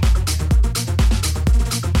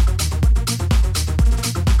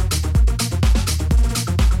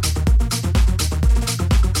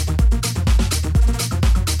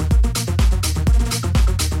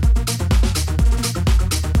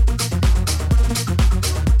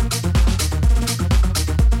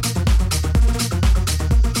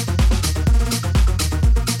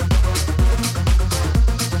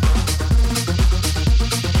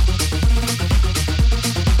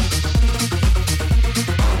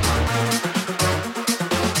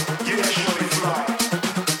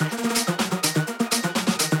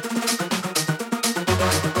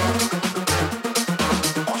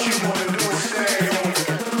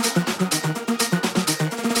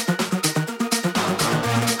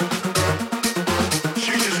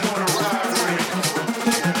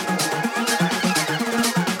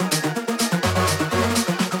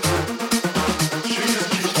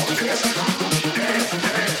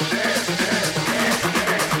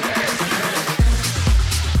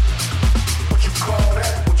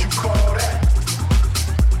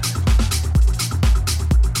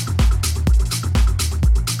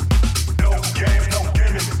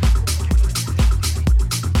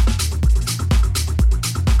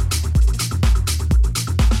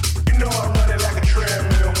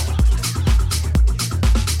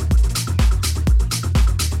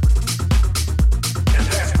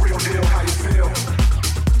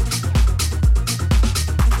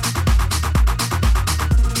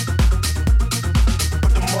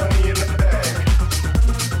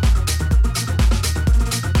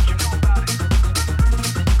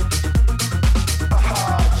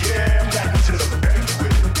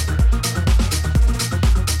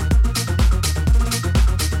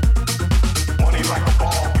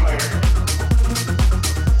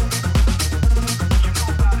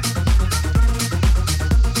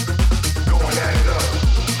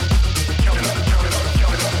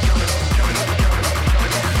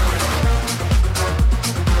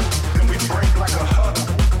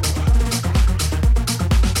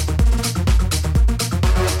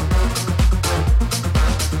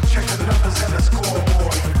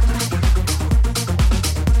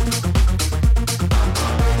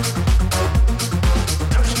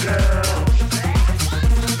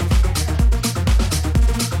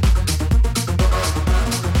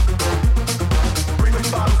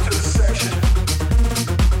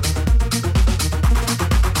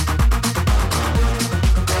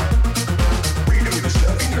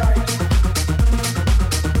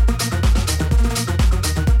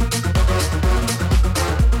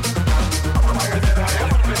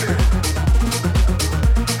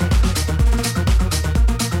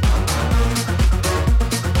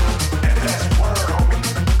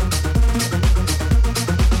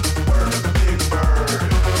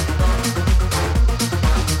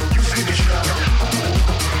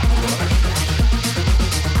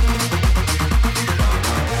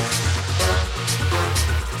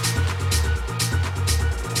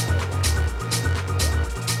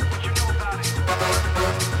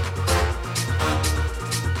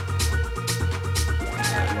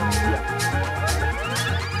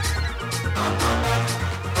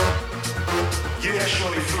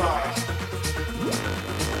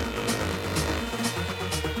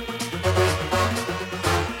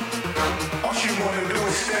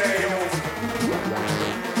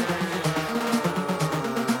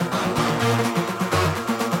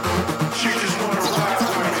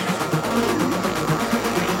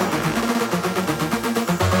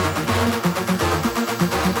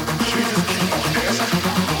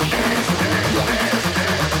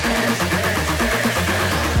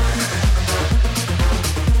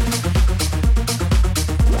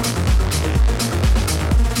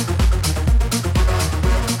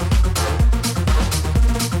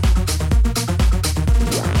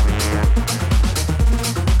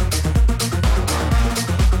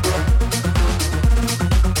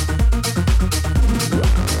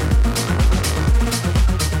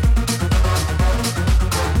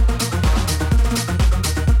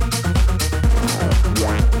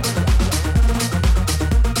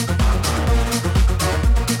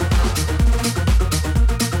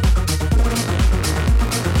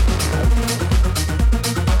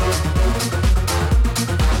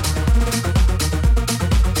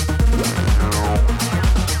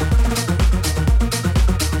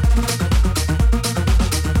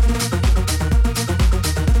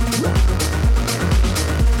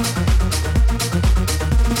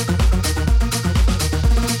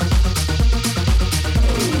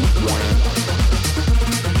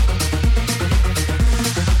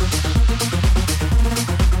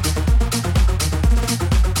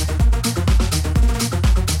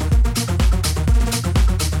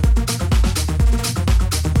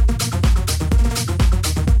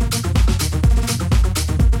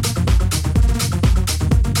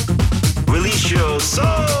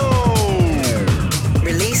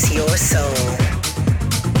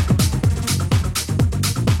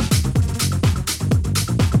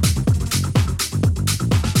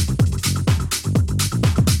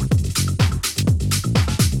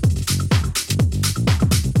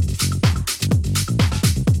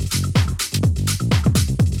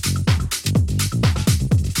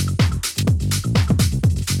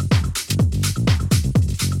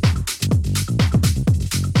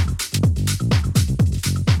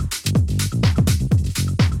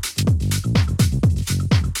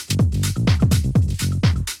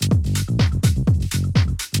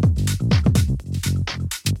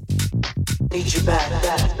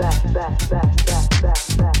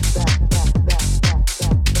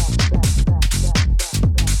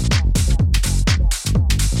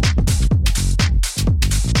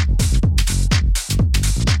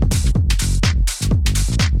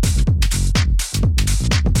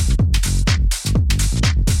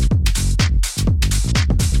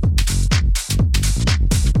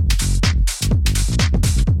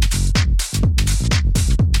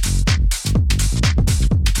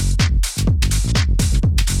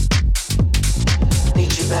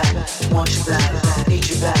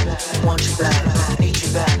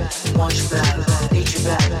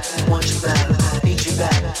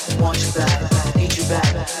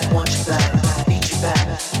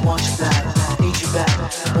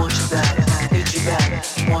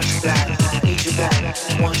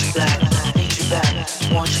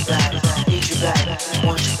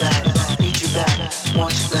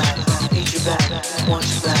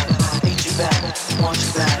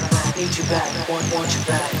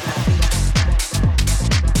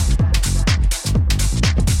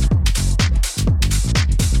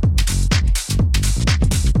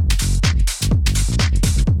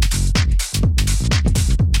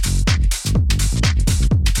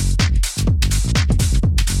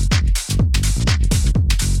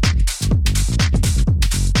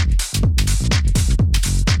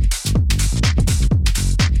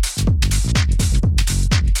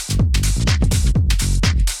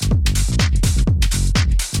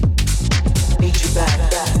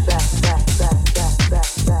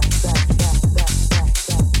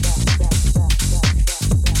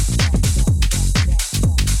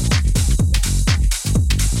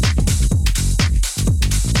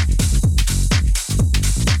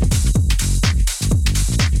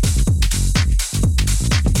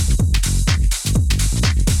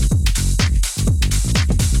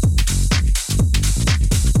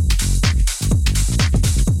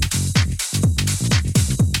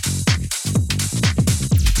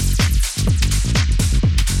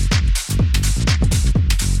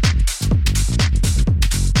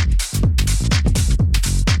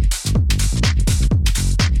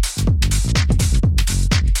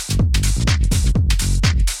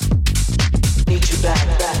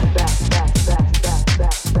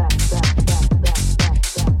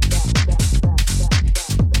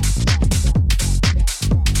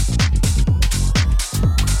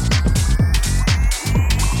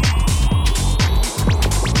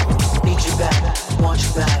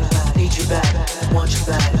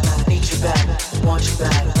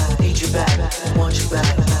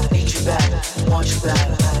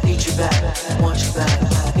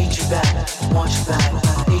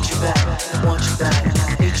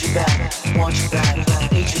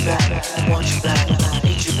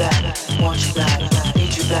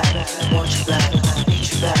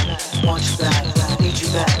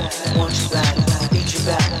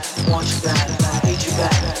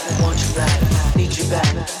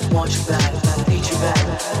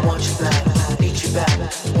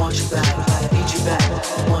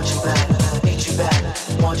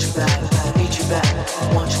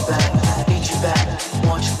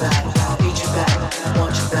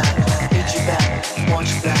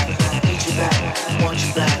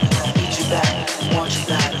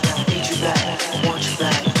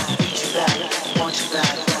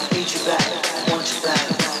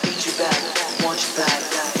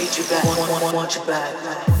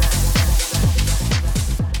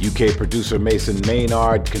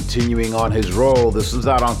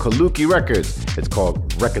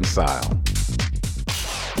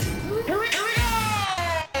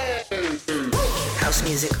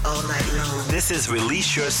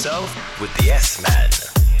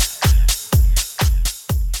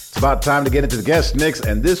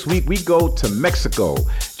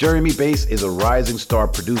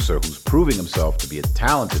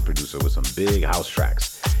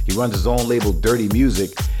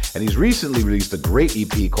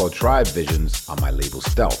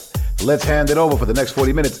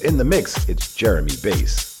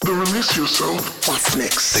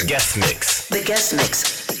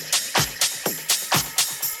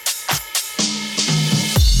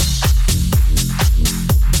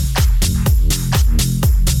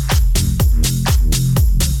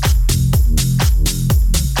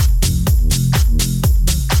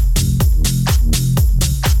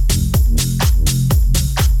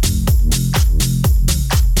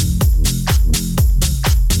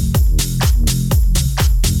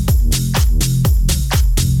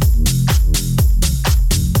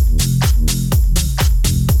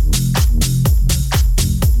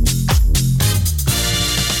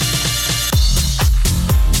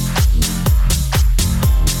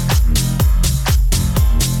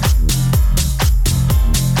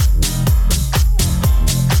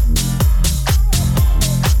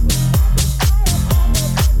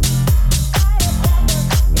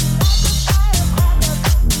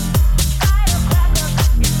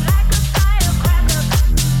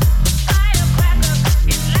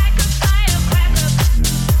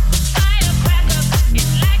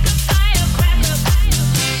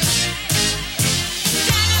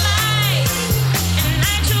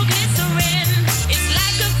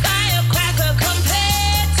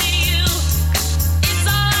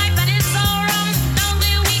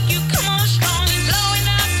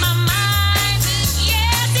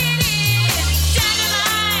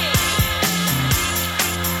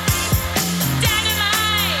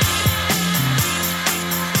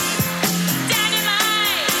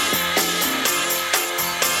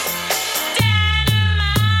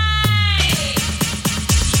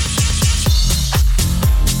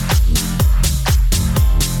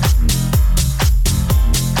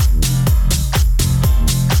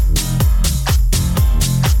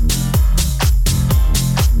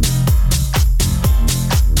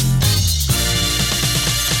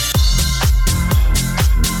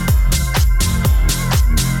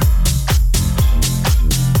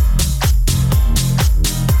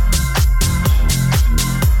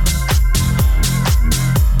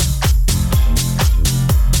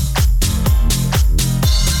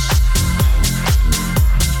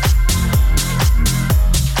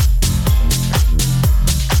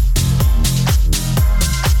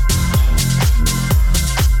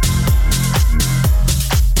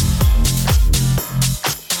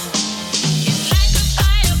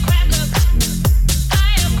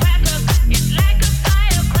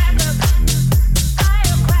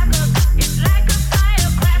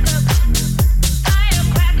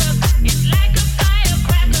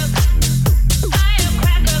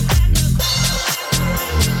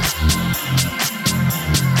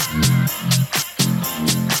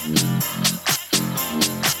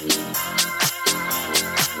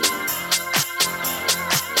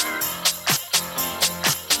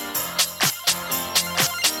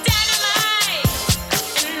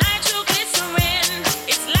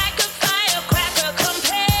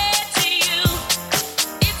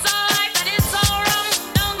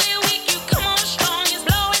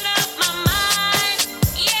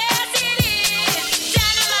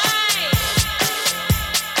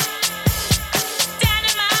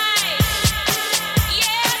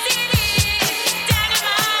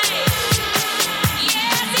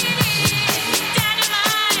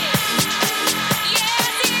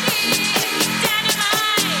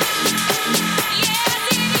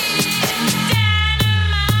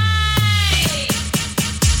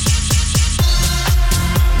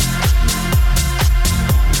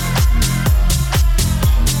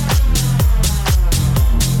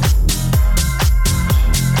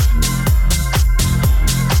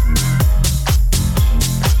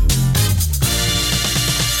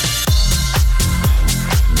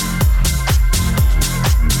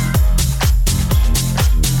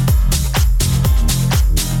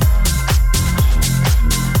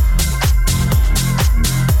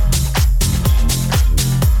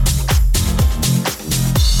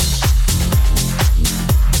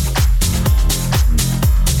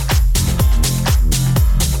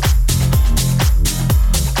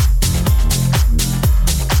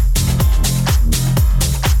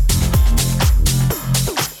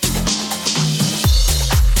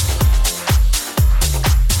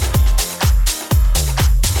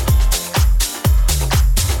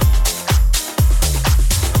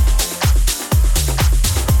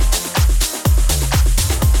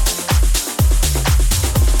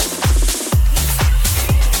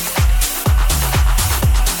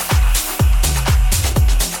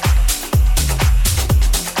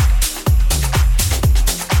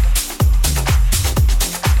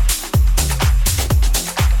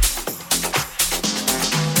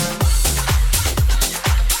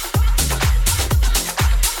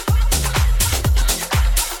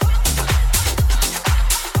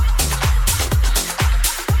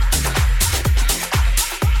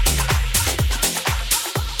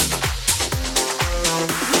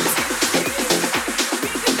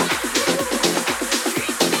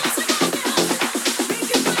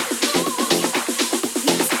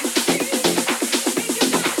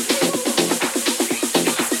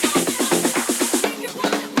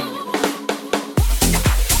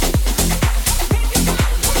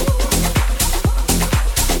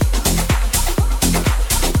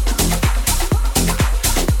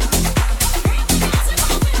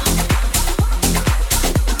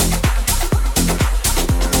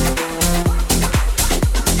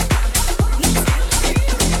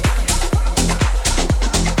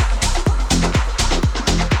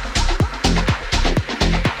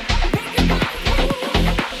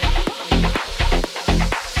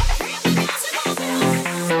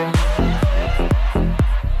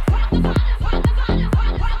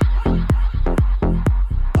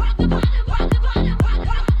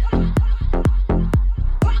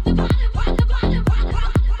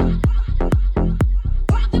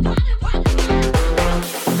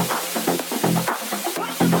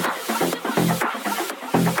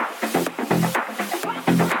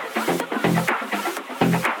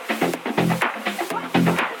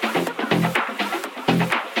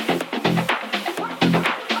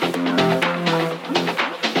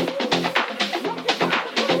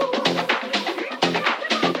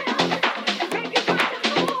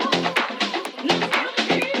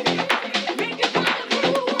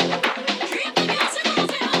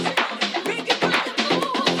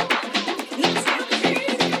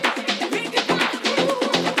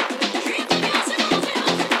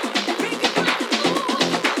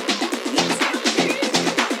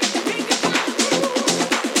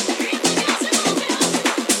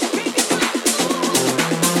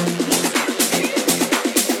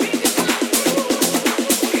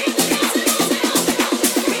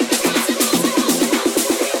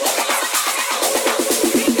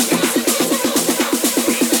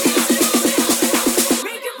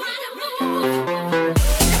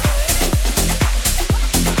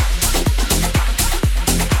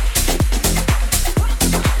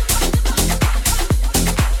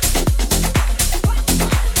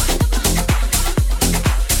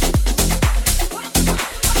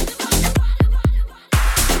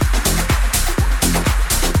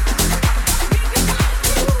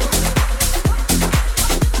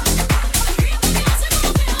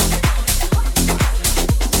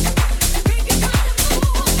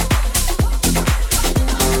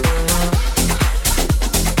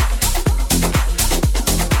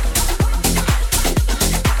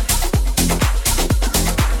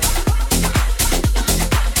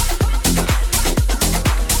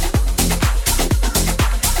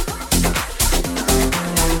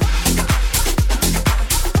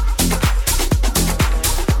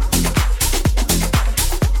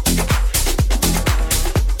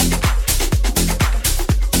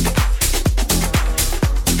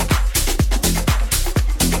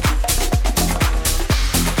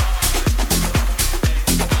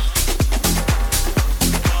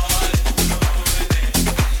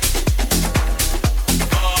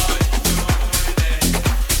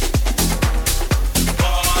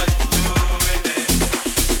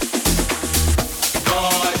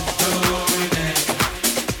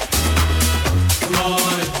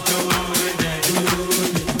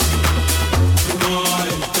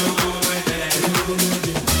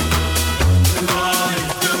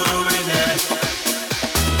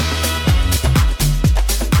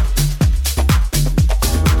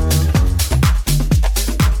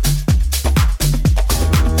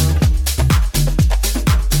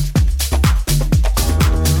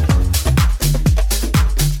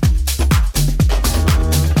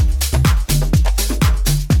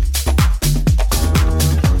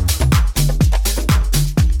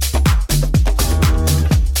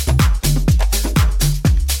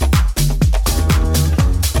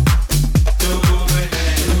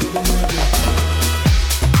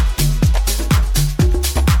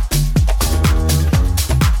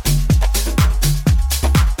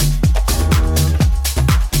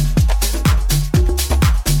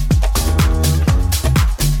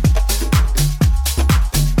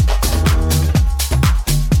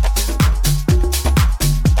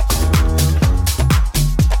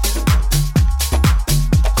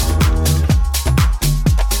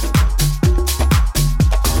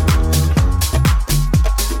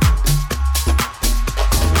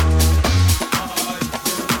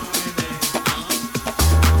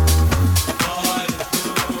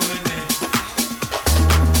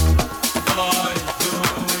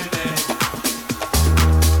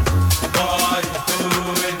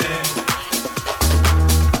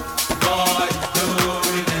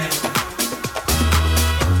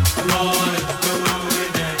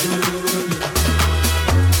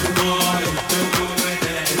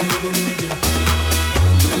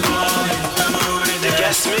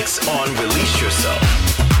 mix on Release Yourself.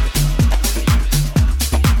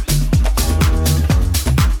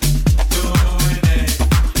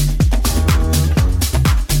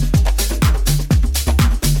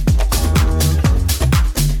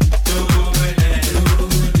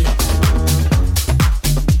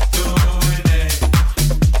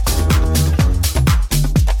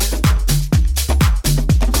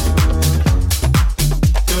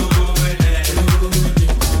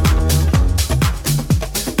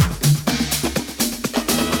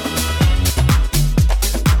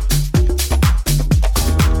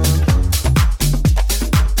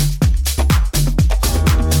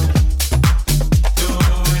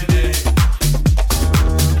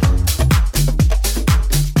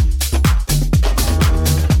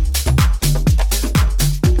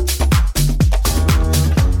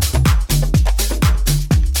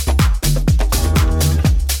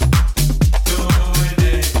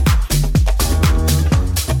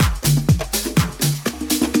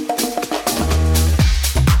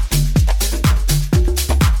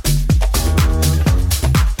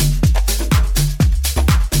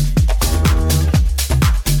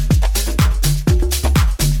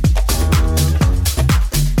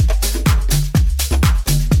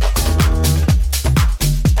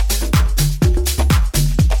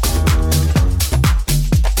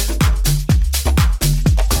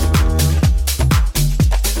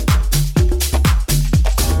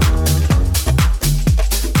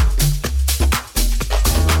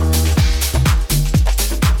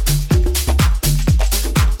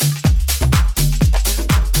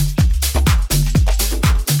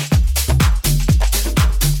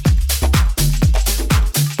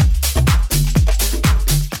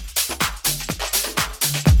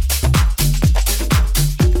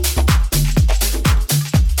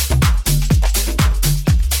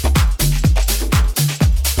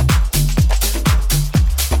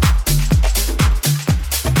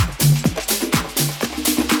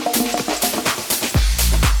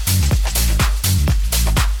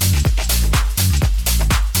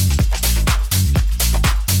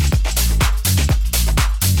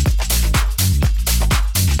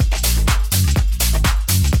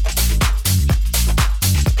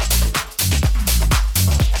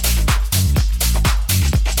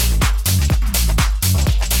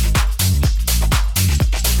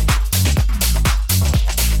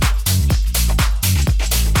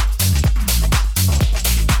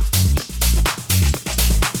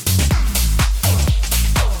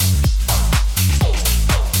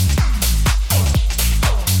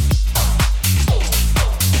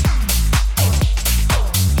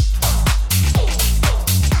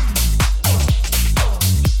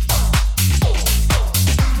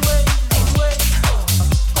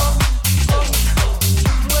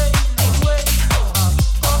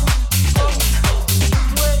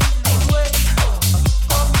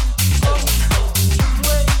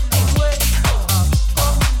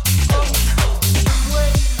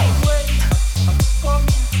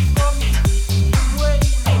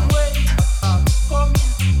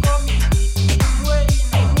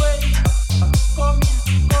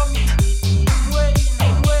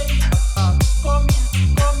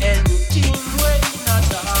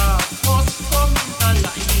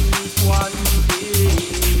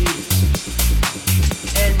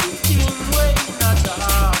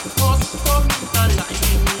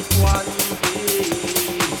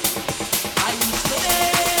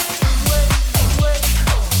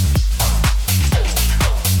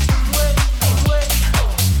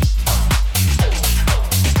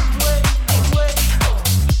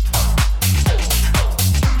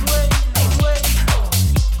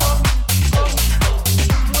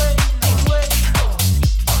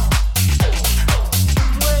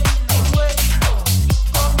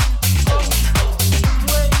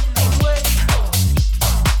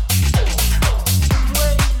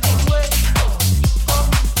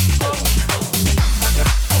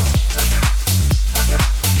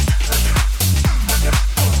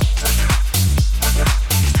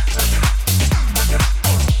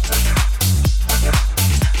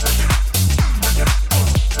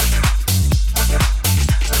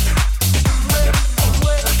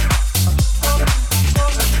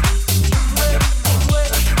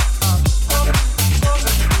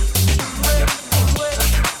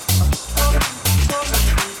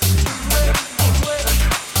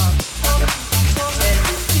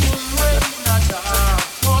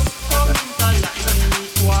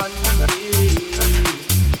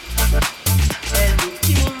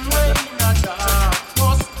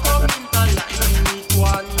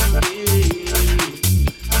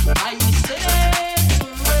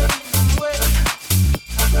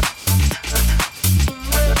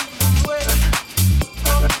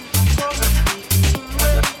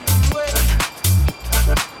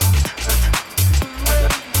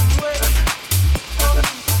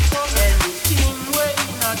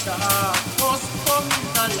 dark must come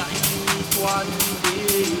to light one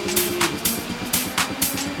day.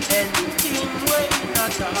 Anything when the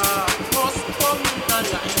dark must come to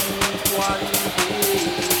light one day.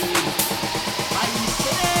 I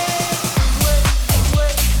say.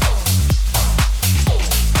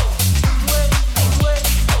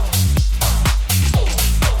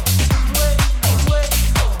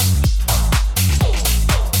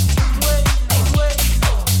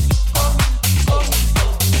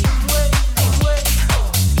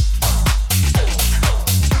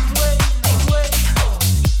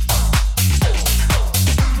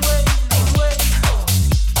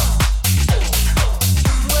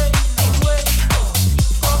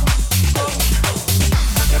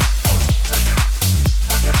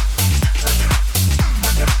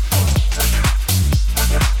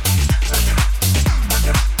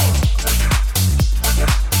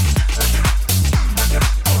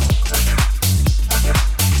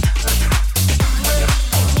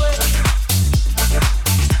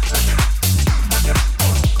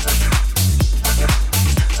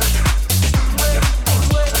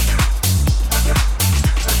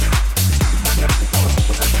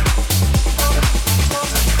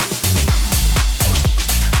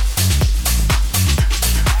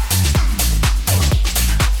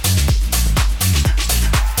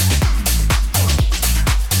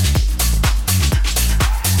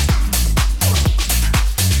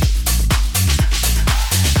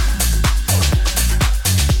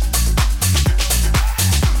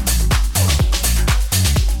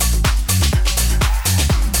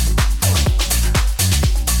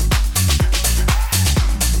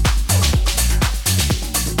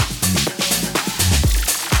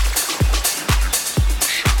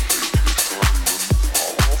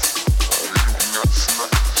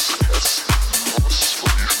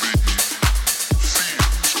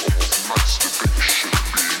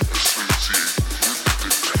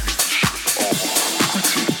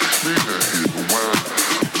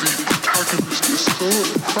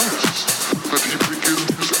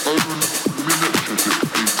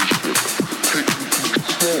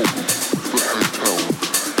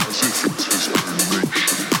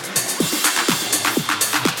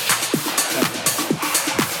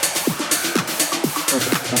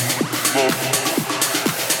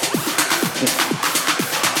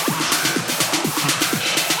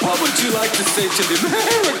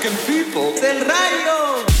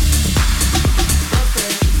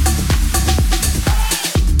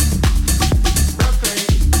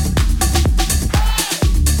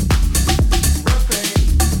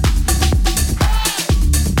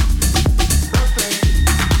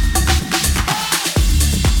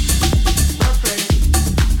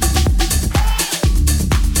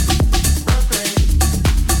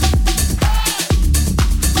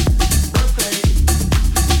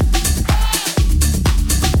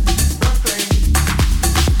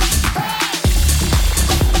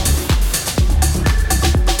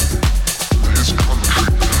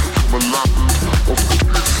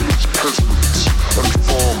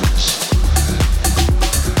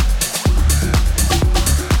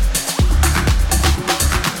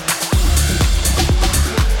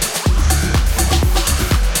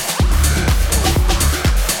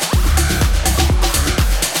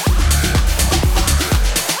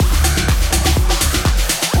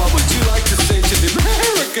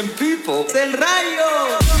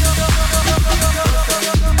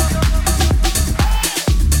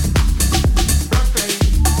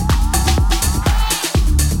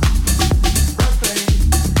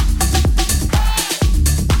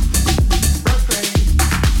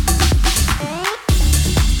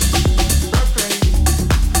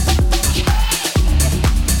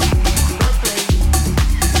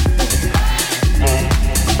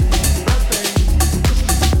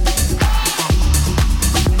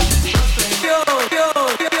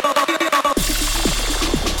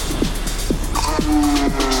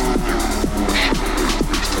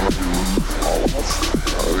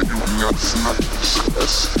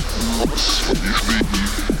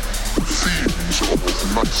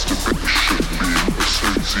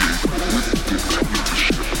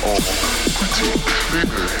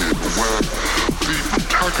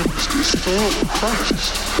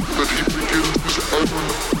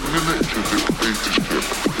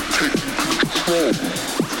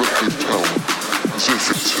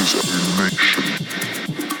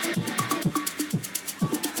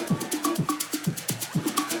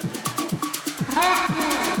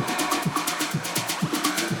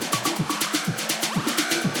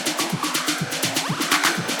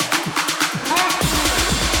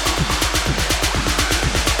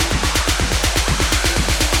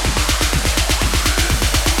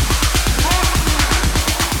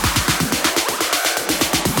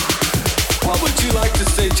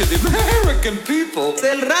 to the American people.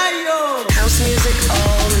 Del Rayo. House music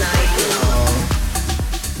all night long.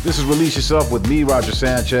 This is Release Yourself with me, Roger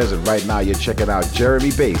Sanchez, and right now you're checking out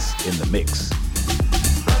Jeremy Bass in the mix.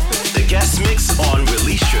 The guest mix on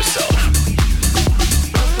Release Yourself.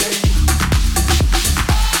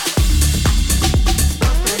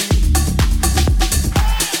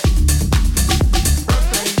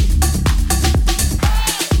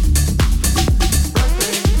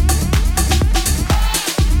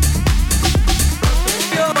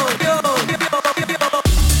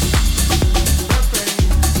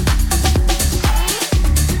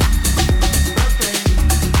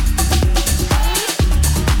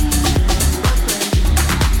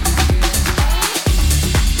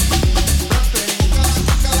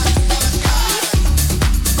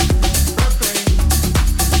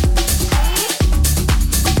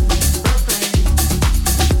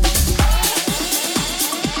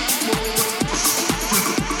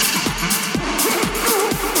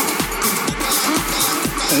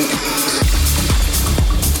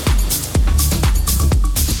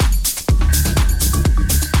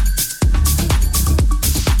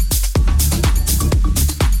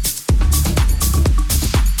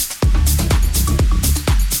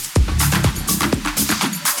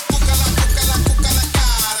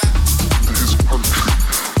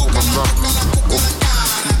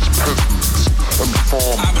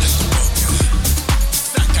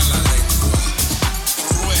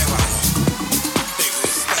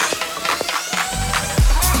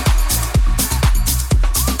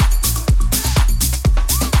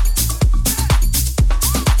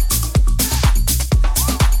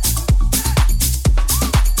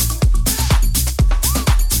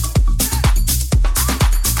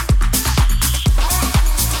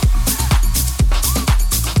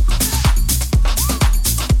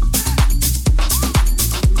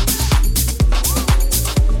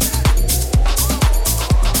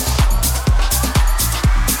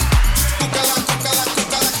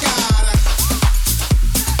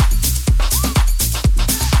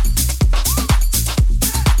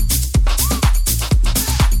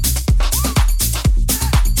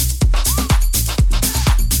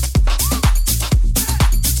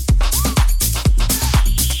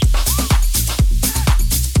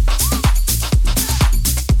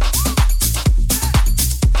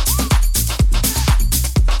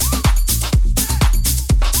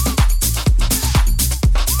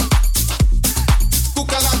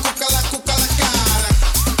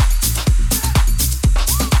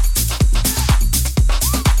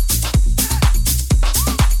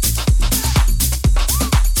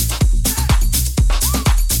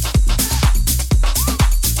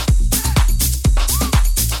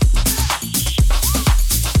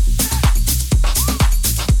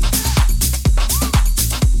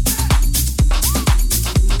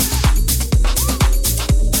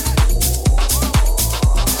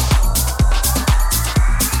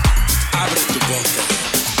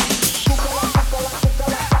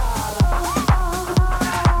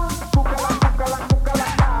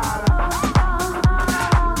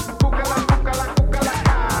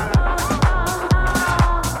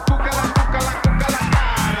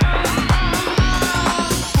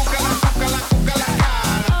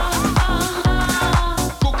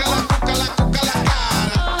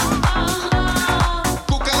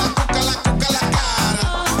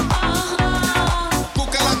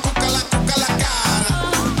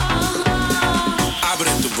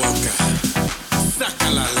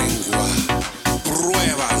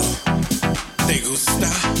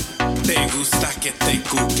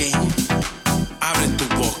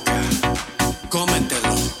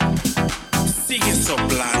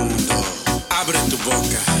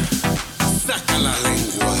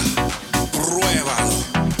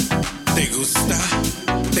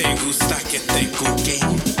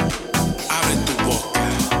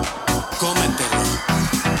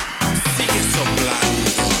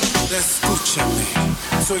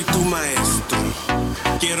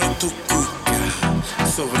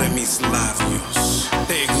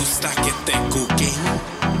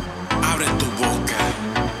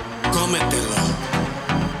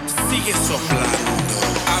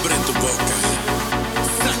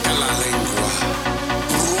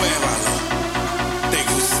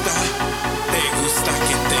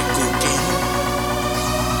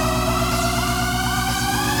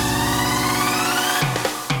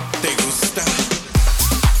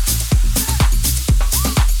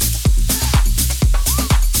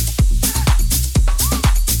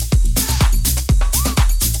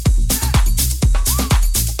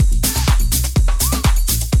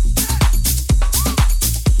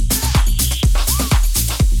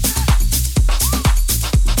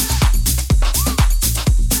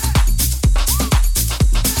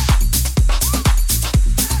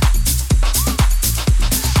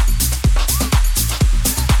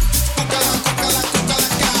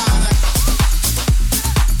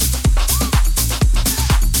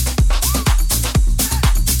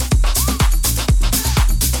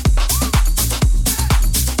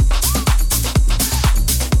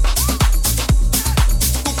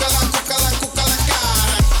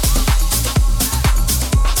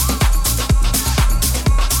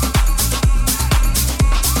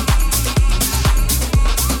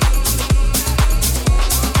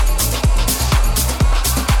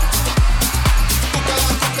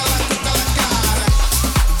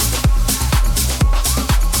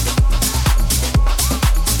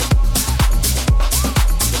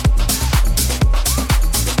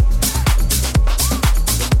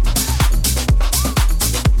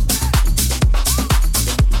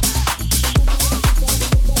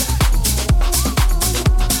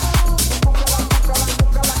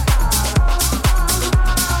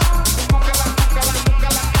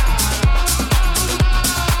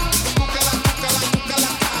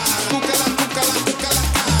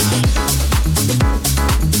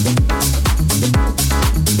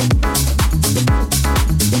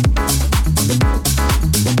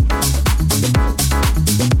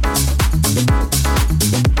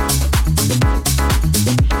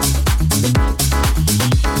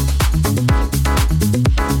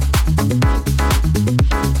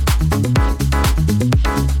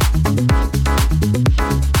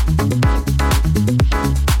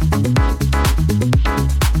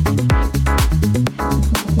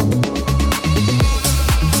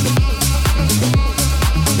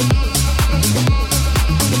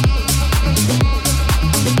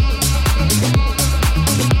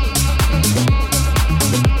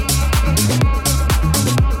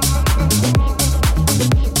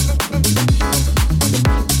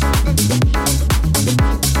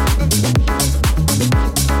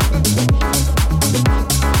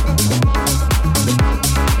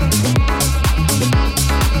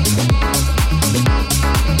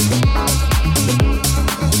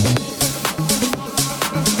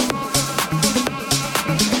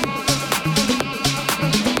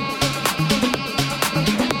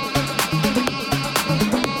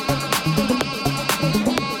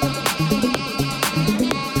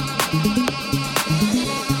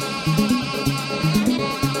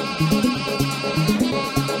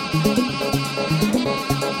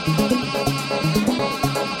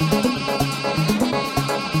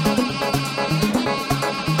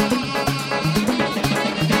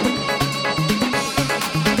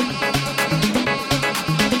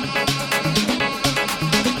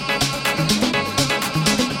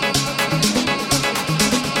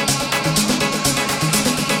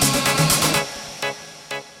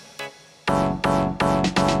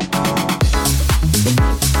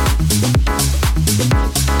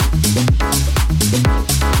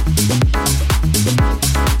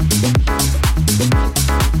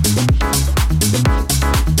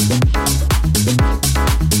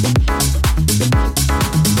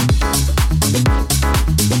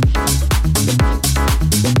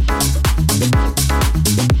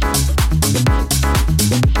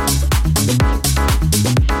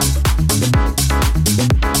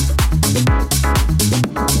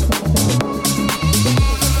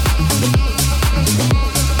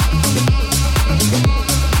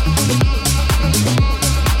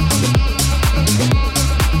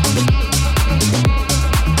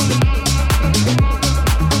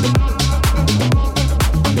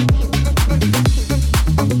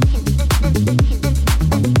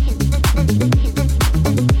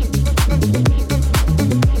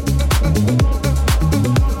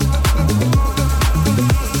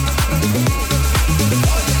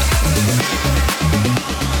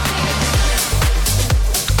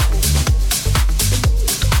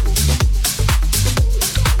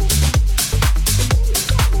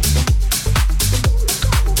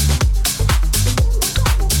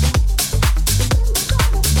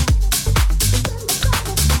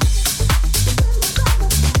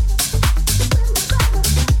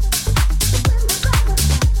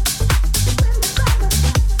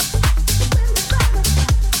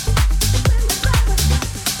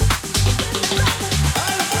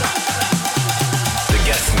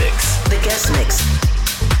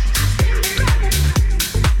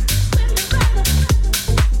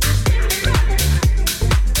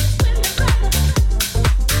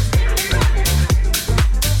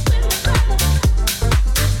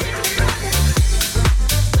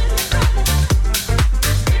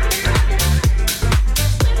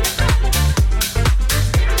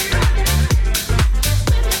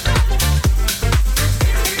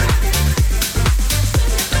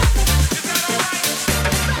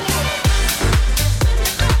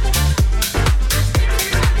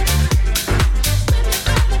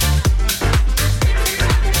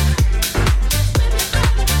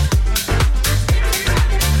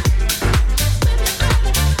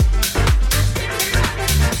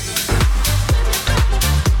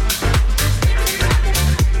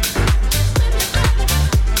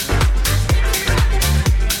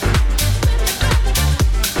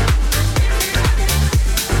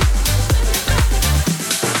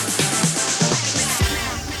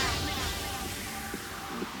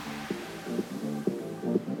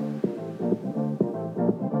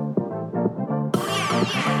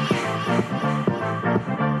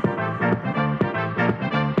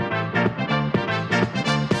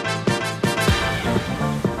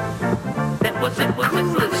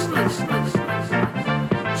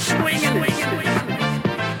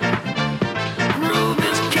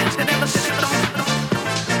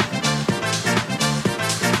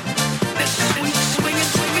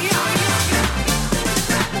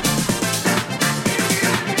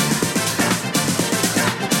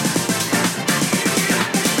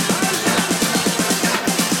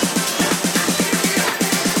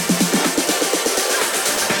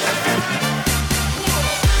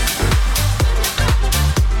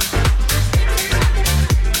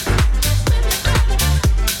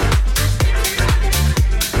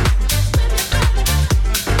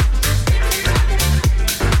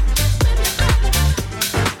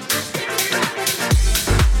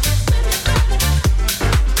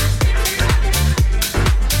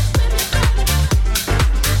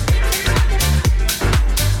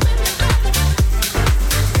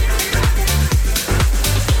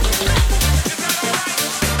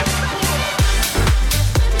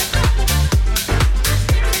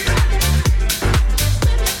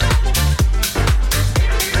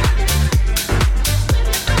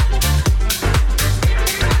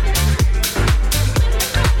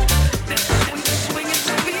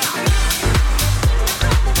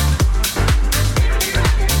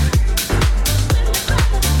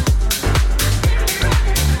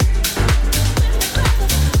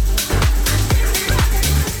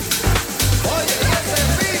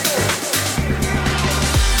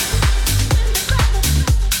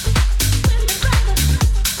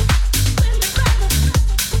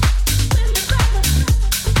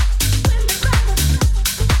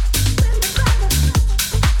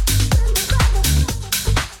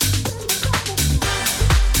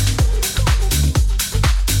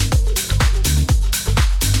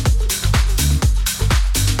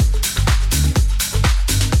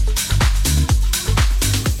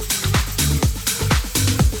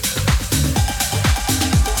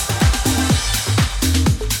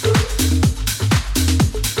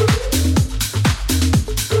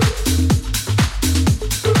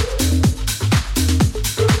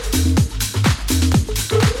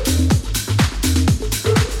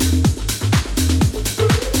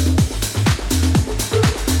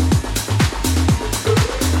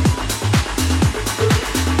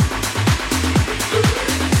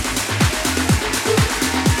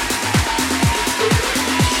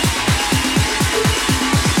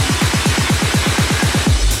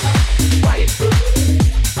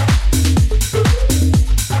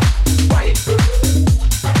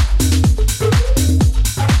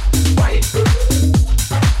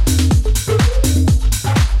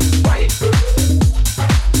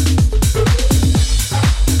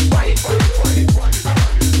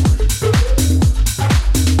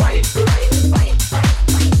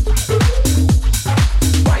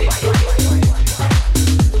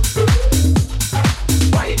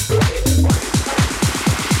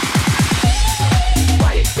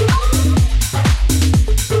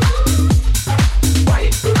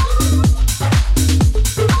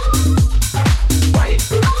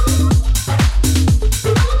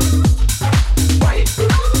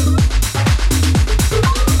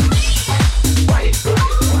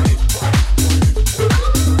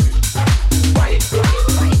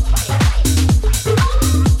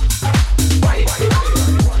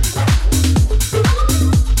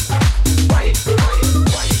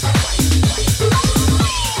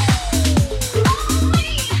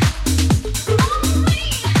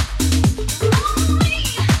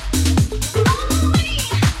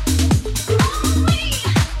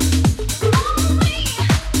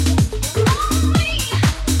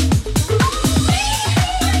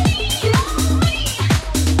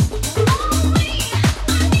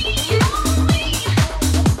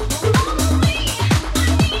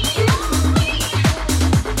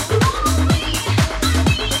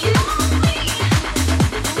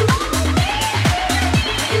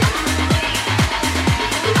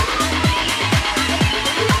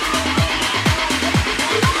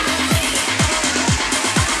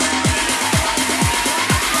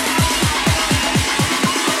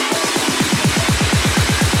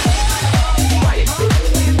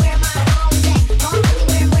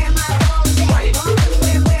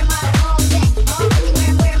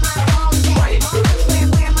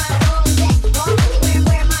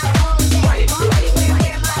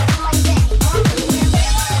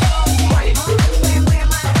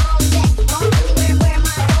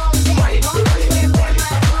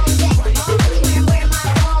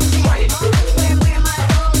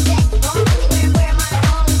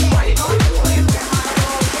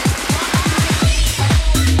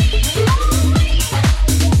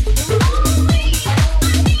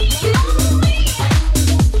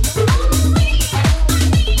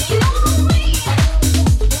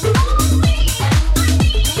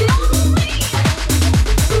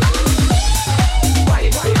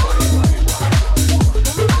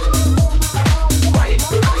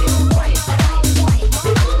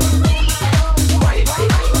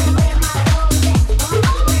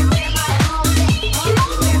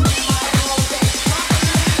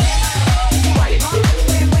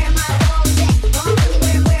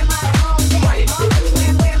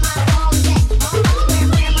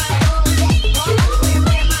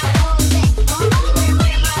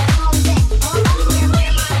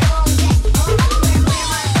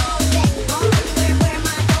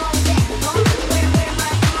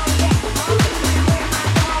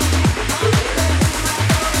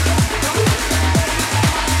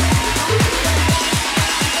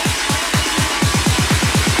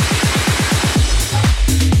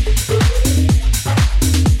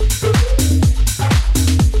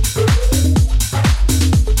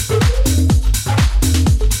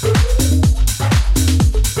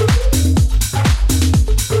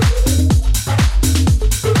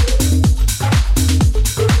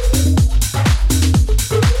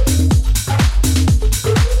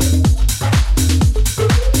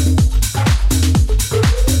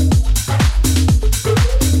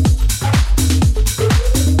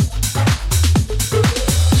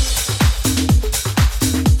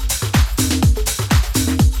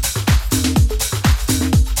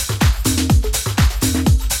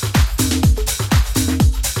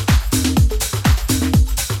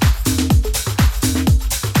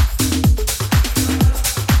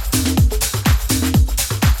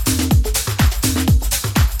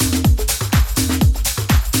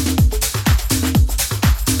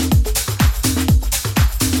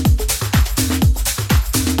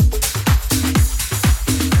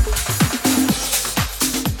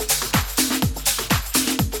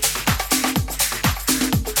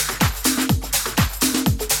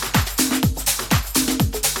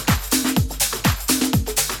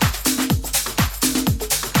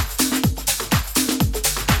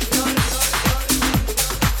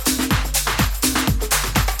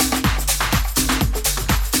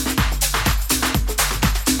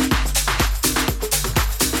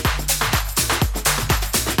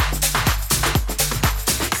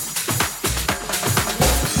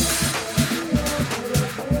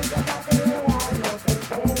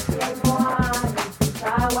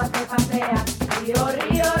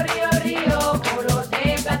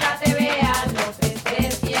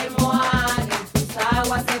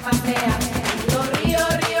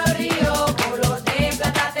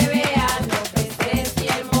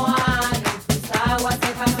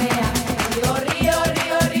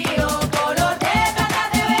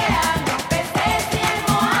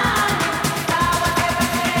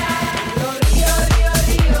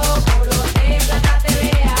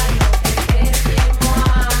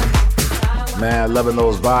 loving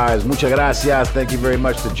those vibes. Muchas gracias. Thank you very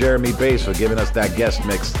much to Jeremy Bass for giving us that guest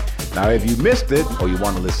mix. Now, if you missed it or you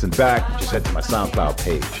want to listen back, just head to my SoundCloud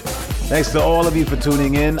page. Thanks to all of you for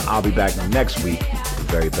tuning in. I'll be back next week with the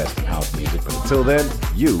very best in house music. But until then,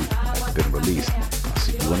 you have been released. I'll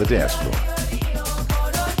see you on the dance floor.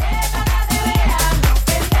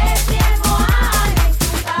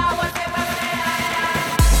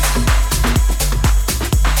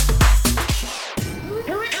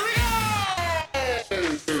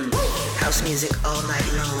 House music all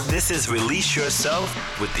night long. This is Release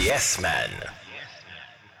Yourself with the S-Man.